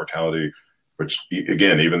infant mortality, which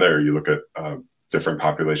again, even there, you look at different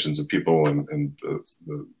populations of people, and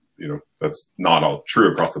that's not all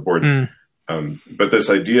true across the board. But this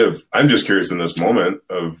idea of, I'm just curious in this moment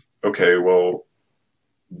of, okay, well,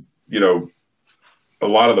 a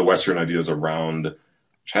lot of the Western ideas around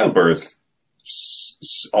childbirth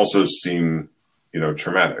also seem,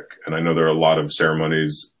 traumatic. And I know there are a lot of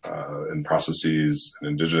ceremonies and processes and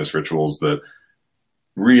indigenous rituals that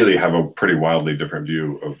really have a pretty wildly different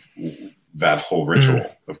view of that whole ritual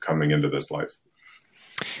of coming into this life.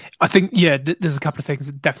 I think, there's a couple of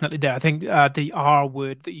things definitely there. I think the R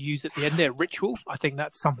word that you use at the end there, ritual, I think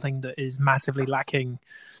that's something that is massively lacking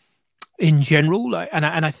in general. And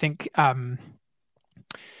I think, I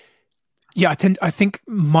think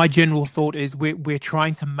my general thought is we're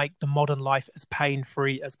trying to make the modern life as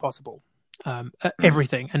pain-free as possible.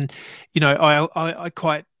 Everything. And, I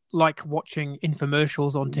quite like watching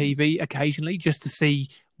infomercials on TV occasionally just to see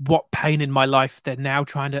what pain in my life they're now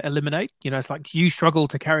trying to eliminate. It's like, you struggle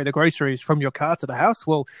to carry the groceries from your car to the house.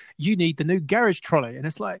 Well, you need the new garage trolley. And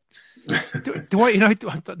it's like, do I, not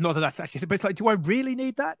that that's actually, but it's like, do I really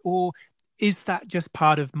need that? Or is that just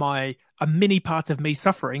a mini part of me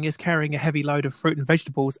suffering is carrying a heavy load of fruit and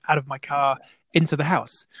vegetables out of my car into the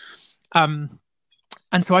house?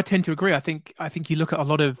 And so I tend to agree. I think you look at a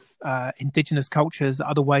lot of indigenous cultures,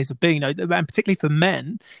 other ways of being, and particularly for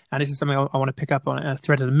men. And this is something I want to pick up on a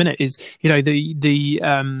thread in a minute. Is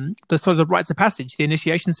the sort of rites of passage, the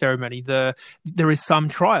initiation ceremony. There is some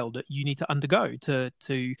trial that you need to undergo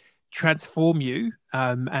to transform you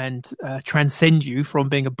and transcend you from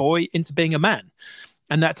being a boy into being a man.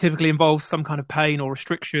 And that typically involves some kind of pain or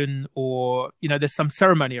restriction, or, there's some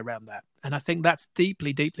ceremony around that. And I think that's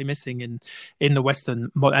deeply, deeply missing in the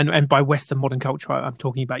Western, and by Western modern culture, I'm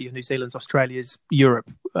talking about your New Zealand's, Australia's,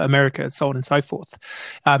 Europe, America, and so on and so forth.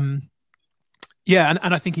 And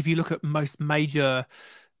I think if you look at most major,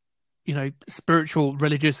 spiritual,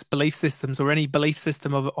 religious belief systems, or any belief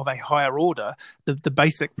system of a higher order, the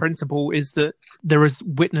basic principle is that there is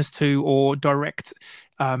witness to or direct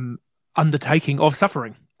undertaking of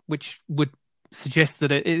suffering, which would suggest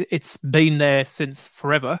that it's been there since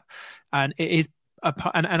forever, and it is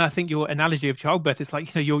and I think your analogy of childbirth is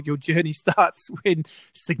like, your journey starts with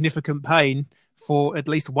significant pain for at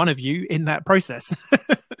least one of you in that process.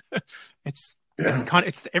 It's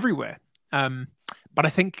everywhere. But I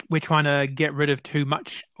think we're trying to get rid of too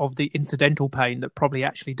much of the incidental pain that probably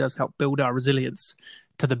actually does help build our resilience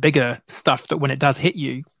to the bigger stuff that when it does hit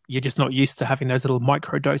you, you're just not used to having those little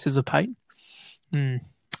micro doses of pain. Yeah.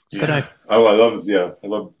 I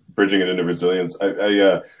love bridging it into resilience.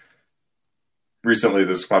 I recently,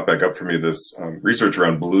 this popped back up for me, this research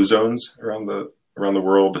around blue zones around the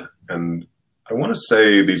world. And I want to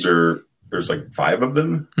say there's like 5 of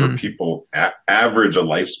them where people average a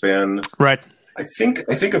lifespan. Right. I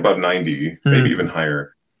think above 90, maybe even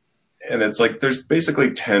higher. and it's like there's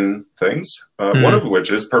basically 10 things, one of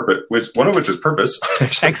which is purpose.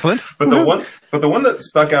 Actually. Excellent. But the one that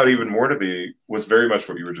stuck out even more to me was very much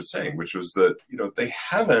what you were just saying, which was that they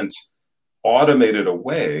haven't automated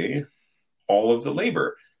away all of the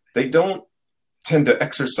labor. They don't tend to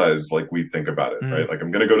exercise like we think about it, right? Like I'm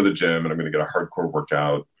going to go to the gym and I'm going to get a hardcore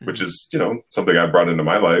workout, which is something I brought into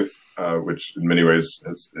my life, which in many ways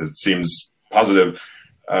seems positive,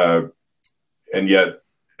 and yet.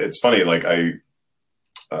 It's funny, like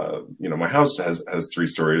my house has 3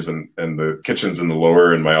 stories and the kitchen's in the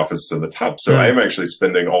lower and my office is in the top. So I am actually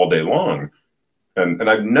spending all day long. And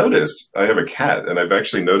I've noticed, I have a cat and I've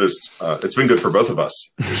actually noticed it's been good for both of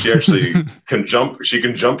us. She actually can jump. She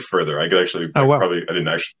can jump further. I could actually, probably, I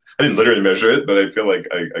didn't literally measure it, but I feel like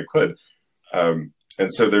I could. And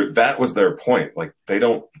so that was their point. Like they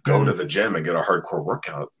don't go to the gym and get a hardcore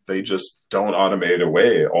workout. They just don't automate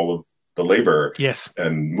away all of the labor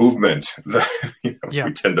and movement that we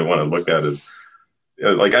tend to want to look at as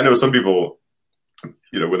like, I know some people,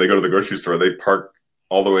 when they go to the grocery store, they park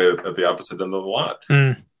all the way at the opposite end of the lot,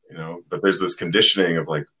 but there's this conditioning of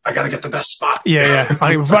like, I got to get the best spot. Yeah.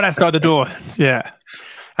 I run outside the door. Yeah.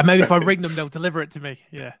 And maybe if I ring them, they'll deliver it to me.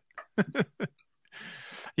 Yeah.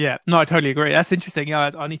 Yeah. No, I totally agree. That's interesting.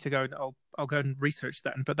 Yeah. I need to go, I'll go and research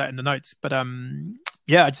that and put that in the notes. But I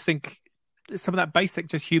just think, some of that basic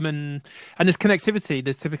just human, and there's connectivity,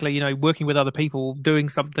 there's typically working with other people, doing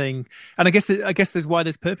something, and I guess there's why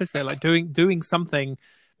there's purpose there, like doing something,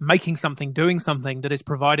 making something, doing something that is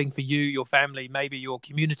providing for you, your family, maybe your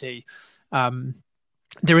community.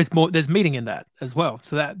 There's meaning in that as well,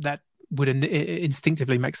 so that would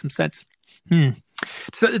instinctively make some sense.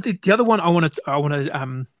 So the other one I want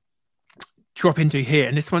to drop into here,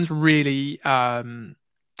 and this one's really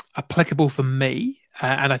applicable for me,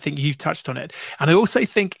 and I think you've touched on it. And I also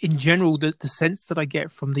think in general that the sense that I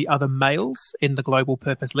get from the other males in the global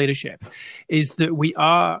purpose leadership is that we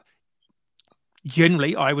are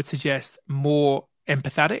generally, I would suggest, more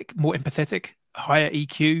empathetic, higher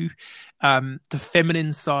EQ. The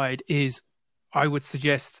feminine side is, I would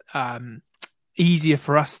suggest, easier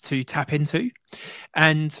for us to tap into.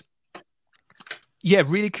 And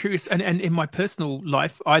really curious. And in my personal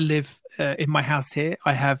life, I live in my house here.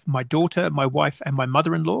 I have my daughter, my wife, and my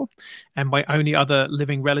mother-in-law. And my only other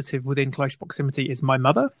living relative within close proximity is my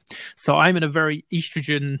mother. So I'm in a very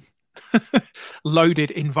estrogen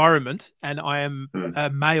loaded environment. And I am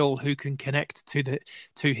a male who can connect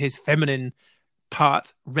to his feminine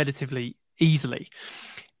part relatively easily.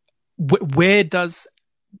 Where does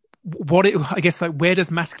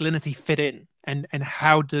masculinity fit in? And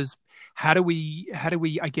how do we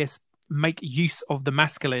I guess make use of the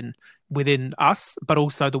masculine within us, but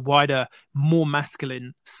also the wider, more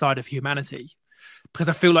masculine side of humanity? Because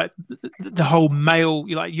I feel like the whole male,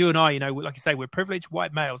 like you and I, like you say, we're privileged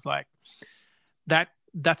white males, like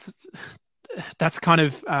that's kind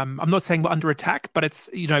of I'm not saying we're under attack, but it's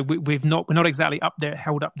we're not exactly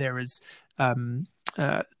held up there as the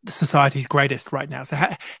society's greatest right now. So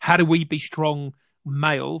how do we be strong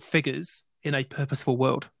male figures in a purposeful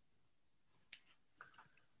world?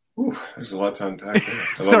 Ooh, there's a lot of time to hack there.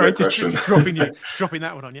 Sorry, just dropping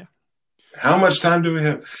that one on you. How much time do we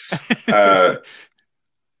have? I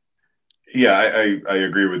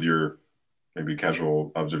agree with your maybe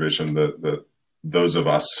casual observation that those of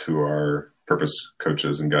us who are purpose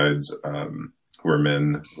coaches and guides, who are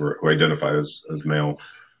men, who identify as male,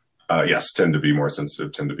 tend to be more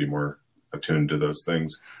sensitive, tend to be more attuned to those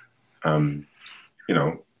things. So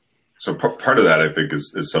part of that, I think,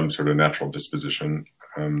 is some sort of natural disposition.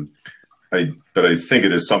 But I think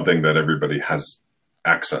it is something that everybody has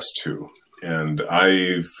access to. And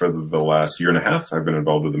for the last year and a half, I've been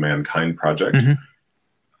involved with the Mankind Project.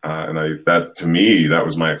 And to me, that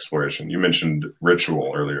was my exploration. You mentioned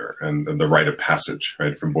ritual earlier and the rite of passage,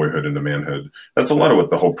 right? From boyhood into manhood. That's a lot of what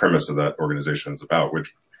the whole premise of that organization is about,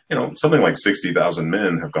 which, something like 60,000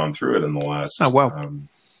 men have gone through it in the last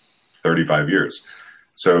 35 years.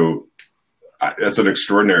 So that's an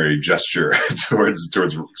extraordinary gesture towards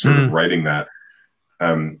sort of writing that.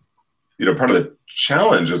 Part of the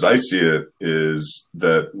challenge, as I see it, is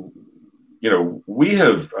that we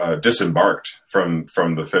have disembarked from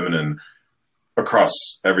the feminine across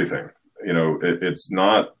everything. It's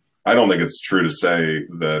not. I don't think it's true to say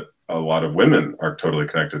that a lot of women are totally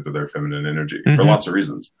connected to their feminine energy for lots of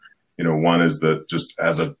reasons. One is that just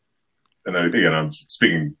I'm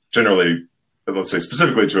speaking generally, let's say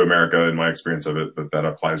specifically to America in my experience of it, but that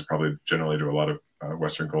applies probably generally to a lot of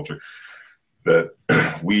Western culture, that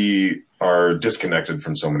we are disconnected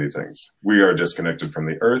from so many things. We are disconnected from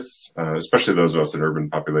the earth, especially those of us in urban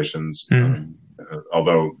populations. And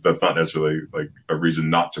although that's not necessarily like a reason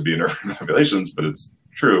not to be in urban populations, but it's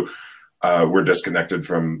true. We're disconnected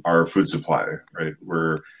from our food supply, right?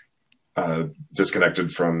 We're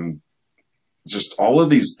disconnected from just all of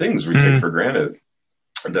these things we take for granted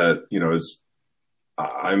that, is,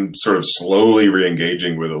 I'm sort of slowly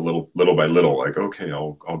re-engaging with little by little, like, okay,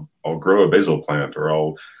 I'll grow a basil plant, or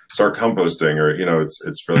I'll start composting, or,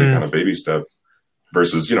 it's really kind of baby steps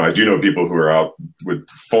versus, I do know people who are out with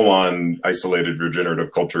full on isolated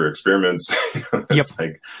regenerative culture experiments. It's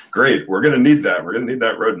like, great, we're going to need that. We're going to need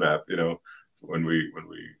that roadmap, when we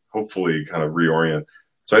hopefully kind of reorient.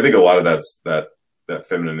 So I think a lot of that's that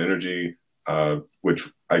feminine energy, which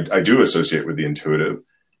I do associate with the intuitive.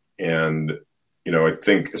 And, I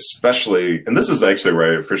think especially, and this is actually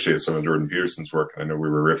where I appreciate some of Jordan Peterson's work. I know we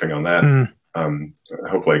were riffing on that.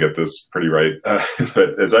 Hopefully I get this pretty right.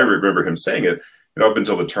 But as I remember him saying it, up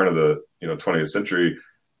until the turn of the 20th century,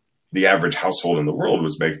 the average household in the world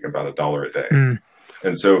was making about $1 a day.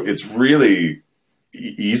 And so it's really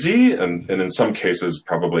easy and in some cases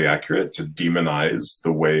probably accurate to demonize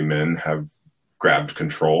the way men have grabbed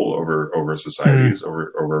control over societies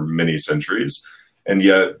over many centuries. And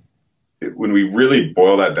yet when we really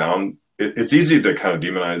boil that down, it's easy to kind of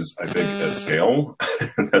demonize, I think, at scale.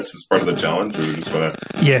 And that's just part of the challenge. We just want to,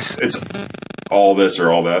 it's all this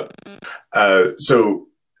or all that. So,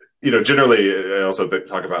 generally I also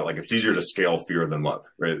talk about like, it's easier to scale fear than love,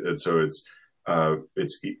 right? And so it's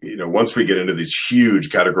once we get into these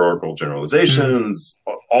huge categorical generalizations,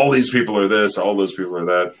 all these people are this, all those people are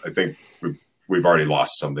that, I think we've already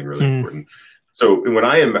lost something really important. So when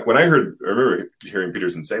I remember hearing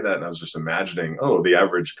Peterson say that, and I was just imagining, the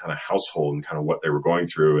average kind of household and kind of what they were going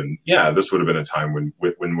through. And this would have been a time when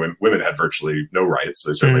women had virtually no rights.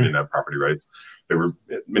 They certainly didn't have property rights. They were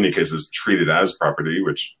in many cases treated as property,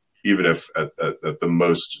 which even if at the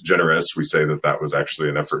most generous, we say that was actually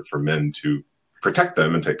an effort for men to protect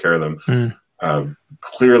them and take care of them.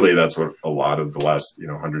 Clearly that's what a lot of the last,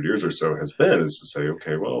 100 years or so has been, is to say,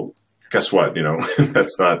 okay, well, guess what?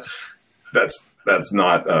 That's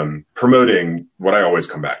not promoting what I always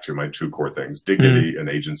come back to, my two core things: dignity and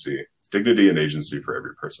agency for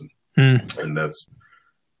every person. And that's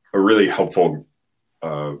a really helpful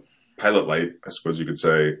pilot light, I suppose you could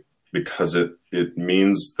say, because it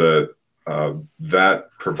means that that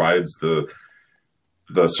provides the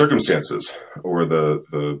circumstances or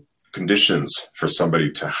the conditions for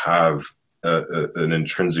somebody to have an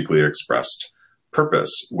intrinsically expressed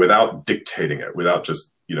purpose without dictating it, without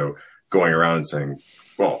just, going around and saying,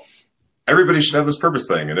 well, everybody should have this purpose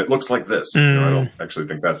thing, and it looks like this. I don't actually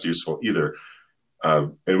think that's useful either.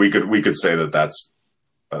 And we could say that that's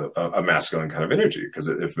a masculine kind of energy, because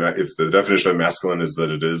if the definition of masculine is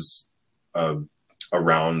that it is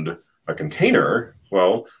around a container,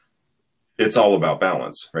 well, it's all about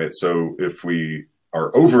balance, right? So if we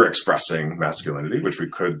are overexpressing masculinity, which we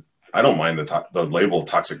could, I don't mind the label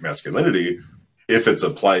toxic masculinity if it's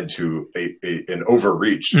applied to an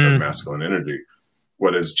overreach of masculine energy.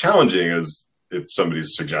 What is challenging is if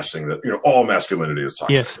somebody's suggesting that, all masculinity is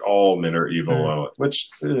toxic, all men are evil, which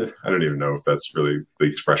I don't even know if that's really the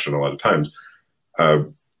expression a lot of times.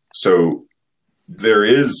 So there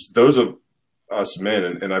is those of us men,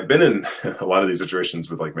 and I've been in a lot of these situations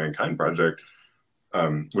with like Mankind Project,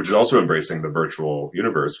 which is also embracing the virtual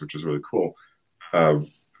universe, which is really cool.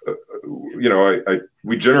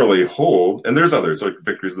 We generally hold, and there's others like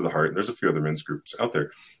Victories of the Heart, and there's a few other men's groups out there.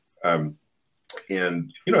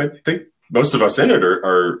 And, I think most of us in it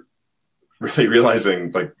are really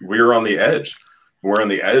realizing like we're on the edge. We're on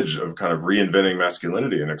the edge of kind of reinventing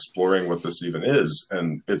masculinity and exploring what this even is.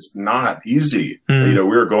 And it's not easy.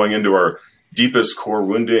 We're going into our deepest core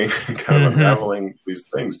wounding, kind of unraveling these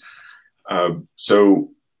things. So,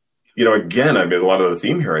 again, I mean, a lot of the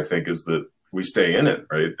theme here, I think, is that we stay in it,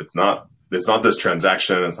 right? It's not this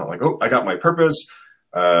transaction. It's not like, I got my purpose.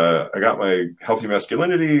 I got my healthy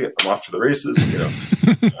masculinity. I'm off to the races,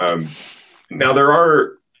 Now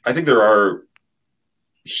I think there are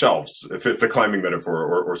shelves, if it's a climbing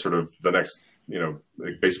metaphor or sort of the next,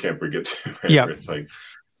 like base camp we get to, right? Where it's like,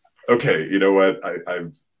 okay, you know what?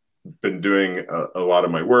 I've been doing a lot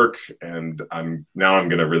of my work, and I'm going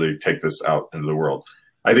to really take this out into the world.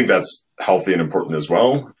 I think that's healthy and important as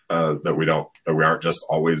well. That we aren't just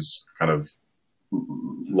always kind of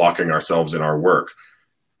locking ourselves in our work,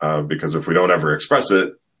 because if we don't ever express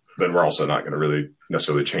it, then we're also not going to really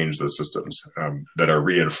necessarily change the systems that are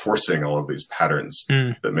reinforcing all of these patterns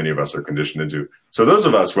that many of us are conditioned into. So those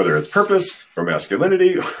of us, whether it's purpose or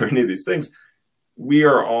masculinity or any of these things, we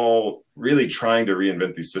are all really trying to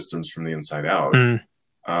reinvent these systems from the inside out. And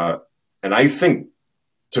I think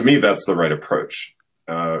to me, that's the right approach.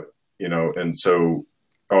 And so,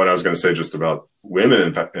 and I was going to say just about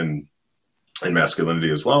women and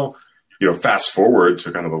masculinity as well. Fast forward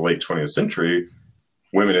to kind of the late 20th century,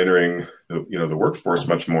 women entering the workforce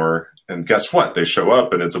much more, and guess what? They show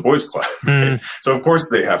up and it's a boys' club. Right? So of course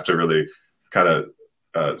they have to really kind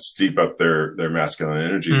of steep up their masculine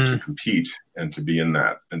energy to compete and to be in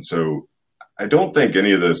that. And so I don't think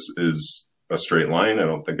any of this is a straight line. I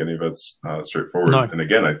don't think any of it's straightforward. No. And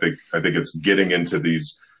again, I think it's getting into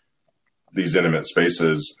these intimate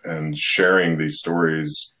spaces and sharing these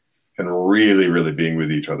stories and really, really being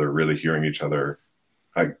with each other, really hearing each other.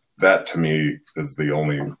 That to me is the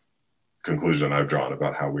only conclusion I've drawn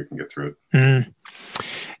about how we can get through it.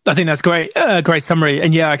 I think that's great. Great summary.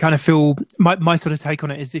 And yeah, I kind of feel my sort of take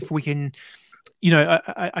on it is if we can,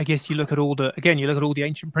 I guess you look at all the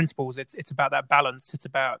ancient principles. It's about that balance. It's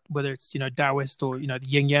about whether it's, Taoist or, the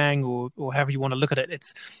yin yang or however you want to look at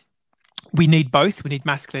it. We need both. We need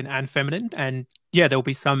masculine and feminine. And yeah, there'll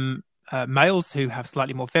be some males who have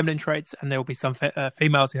slightly more feminine traits, and there will be some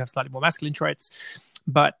females who have slightly more masculine traits.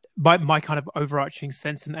 But my kind of overarching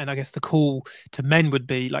sense, and I guess the call to men would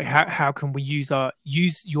be like, how can we use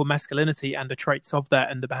your masculinity and the traits of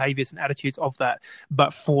that and the behaviors and attitudes of that,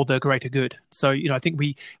 but for the greater good. So, I think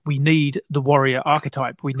we need the warrior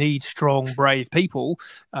archetype. We need strong, brave people,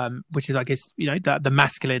 which is, I guess, the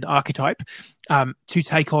masculine archetype, to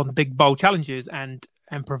take on big, bold challenges and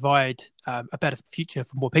provide a better future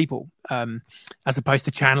for more people, as opposed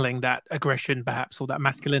to channeling that aggression, perhaps, or that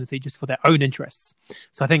masculinity just for their own interests.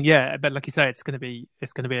 So I think, yeah, but like you say, it's going to be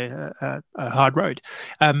a hard road.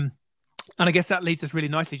 And I guess that leads us really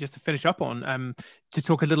nicely just to finish up on to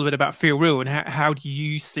talk a little bit about Feel Real and how do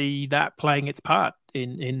you see that playing its part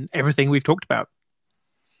in everything we've talked about?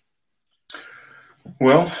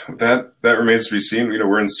 Well, that remains to be seen.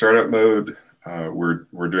 We're in startup mode.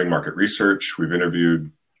 We're doing market research. We've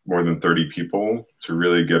interviewed more than 30 people to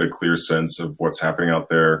really get a clear sense of what's happening out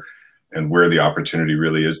there and where the opportunity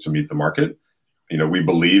really is to meet the market. We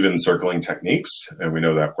believe in circling techniques, and we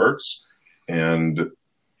know that works. And,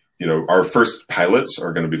 our first pilots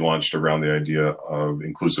are going to be launched around the idea of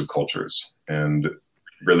inclusive cultures and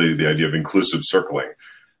really the idea of inclusive circling.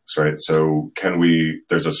 Right. So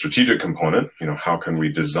there's a strategic component, how can we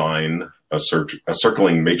design a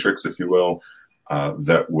circling matrix, if you will,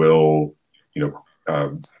 that will,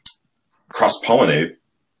 cross-pollinate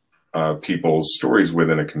people's stories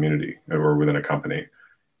within a community or within a company.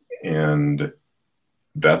 And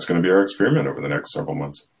that's going to be our experiment over the next several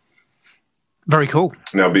months. Very cool.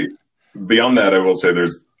 Now, beyond that, I will say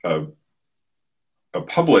there's the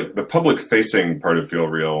public-facing part of Feel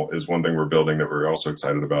Real is one thing we're building that we're also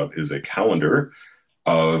excited about, is a calendar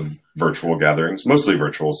of virtual gatherings, mostly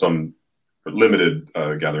virtual, some limited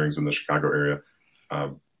gatherings in the Chicago area.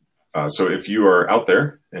 So if you are out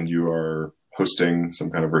there and you are hosting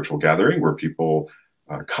some kind of virtual gathering where people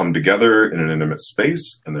come together in an intimate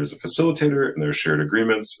space, and there's a facilitator and there's shared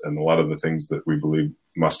agreements and a lot of the things that we believe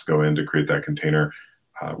must go in to create that container,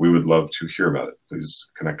 we would love to hear about it. Please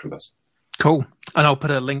connect with us. Cool. And I'll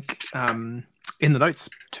put a link in the notes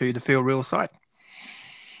to the Feel Real site.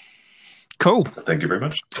 Cool. Thank you very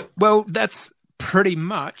much. Well, that's pretty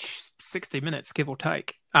much 60 minutes, give or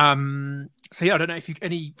take. So yeah, I don't know if you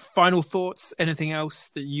any final thoughts, anything else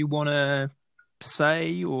that you want to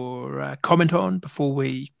say or comment on before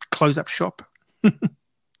we close up shop.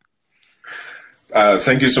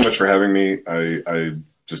 Thank you so much for having me. I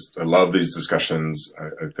love these discussions.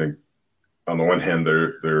 I think on the one hand,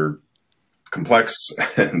 they're complex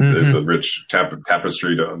and there's a rich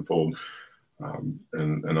tapestry to unfold.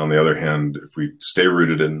 And on the other hand, if we stay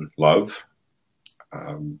rooted in love,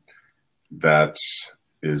 that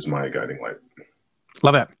is my guiding light.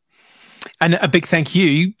 Love it. And a big thank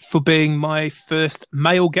you for being my first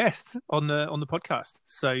male guest on the podcast.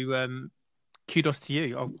 So kudos to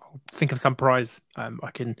you. I'll think of some prize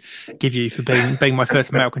I can give you for being my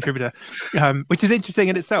first male contributor, which is interesting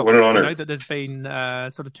in itself. What an honor. I know that there's been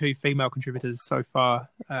sort of 2 female contributors so far,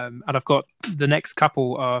 and I've got the next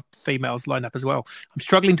couple are females lined up as well. I'm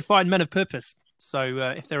struggling to find men of purpose.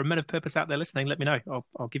 So if there are men of purpose out there listening, let me know.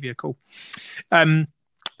 I'll give you a call.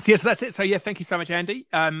 So yes, that's it. So yeah, thank you so much, Andy.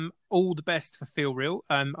 All the best for Feel Real.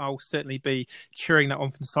 I'll certainly be cheering that on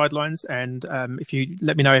from the sidelines. And if you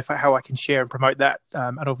let me know how I can share and promote that,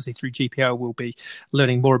 and obviously through GPL, we'll be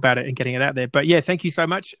learning more about it and getting it out there. But yeah, thank you so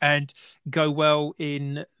much, and go well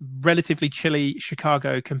in relatively chilly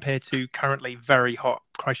Chicago compared to currently very hot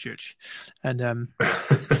Christchurch. And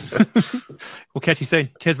we'll catch you soon.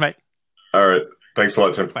 Cheers, mate. All right. Thanks a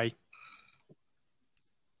lot, Tim. Bye.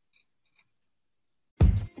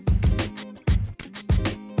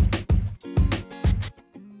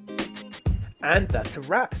 And that's a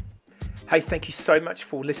wrap. Hey, thank you so much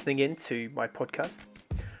for listening in to my podcast.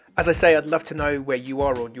 As I say, I'd love to know where you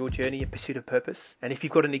are on your journey in pursuit of purpose. And if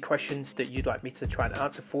you've got any questions that you'd like me to try and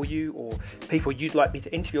answer for you, or people you'd like me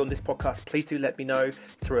to interview on this podcast, please do let me know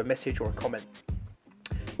through a message or a comment.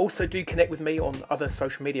 Also, do connect with me on other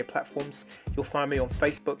social media platforms. You'll find me on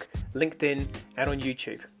Facebook, LinkedIn, and on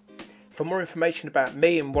YouTube. For more information about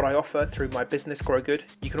me and what I offer through my business, Grow Good,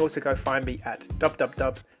 you can also go find me at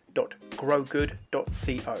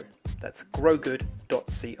www.growgood.co. That's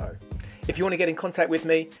growgood.co. If you want to get in contact with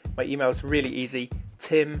me, my email is really easy,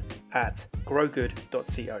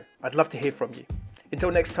 tim@growgood.co. I'd love to hear from you.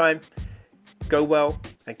 Until next time, go well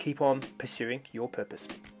and keep on pursuing your purpose.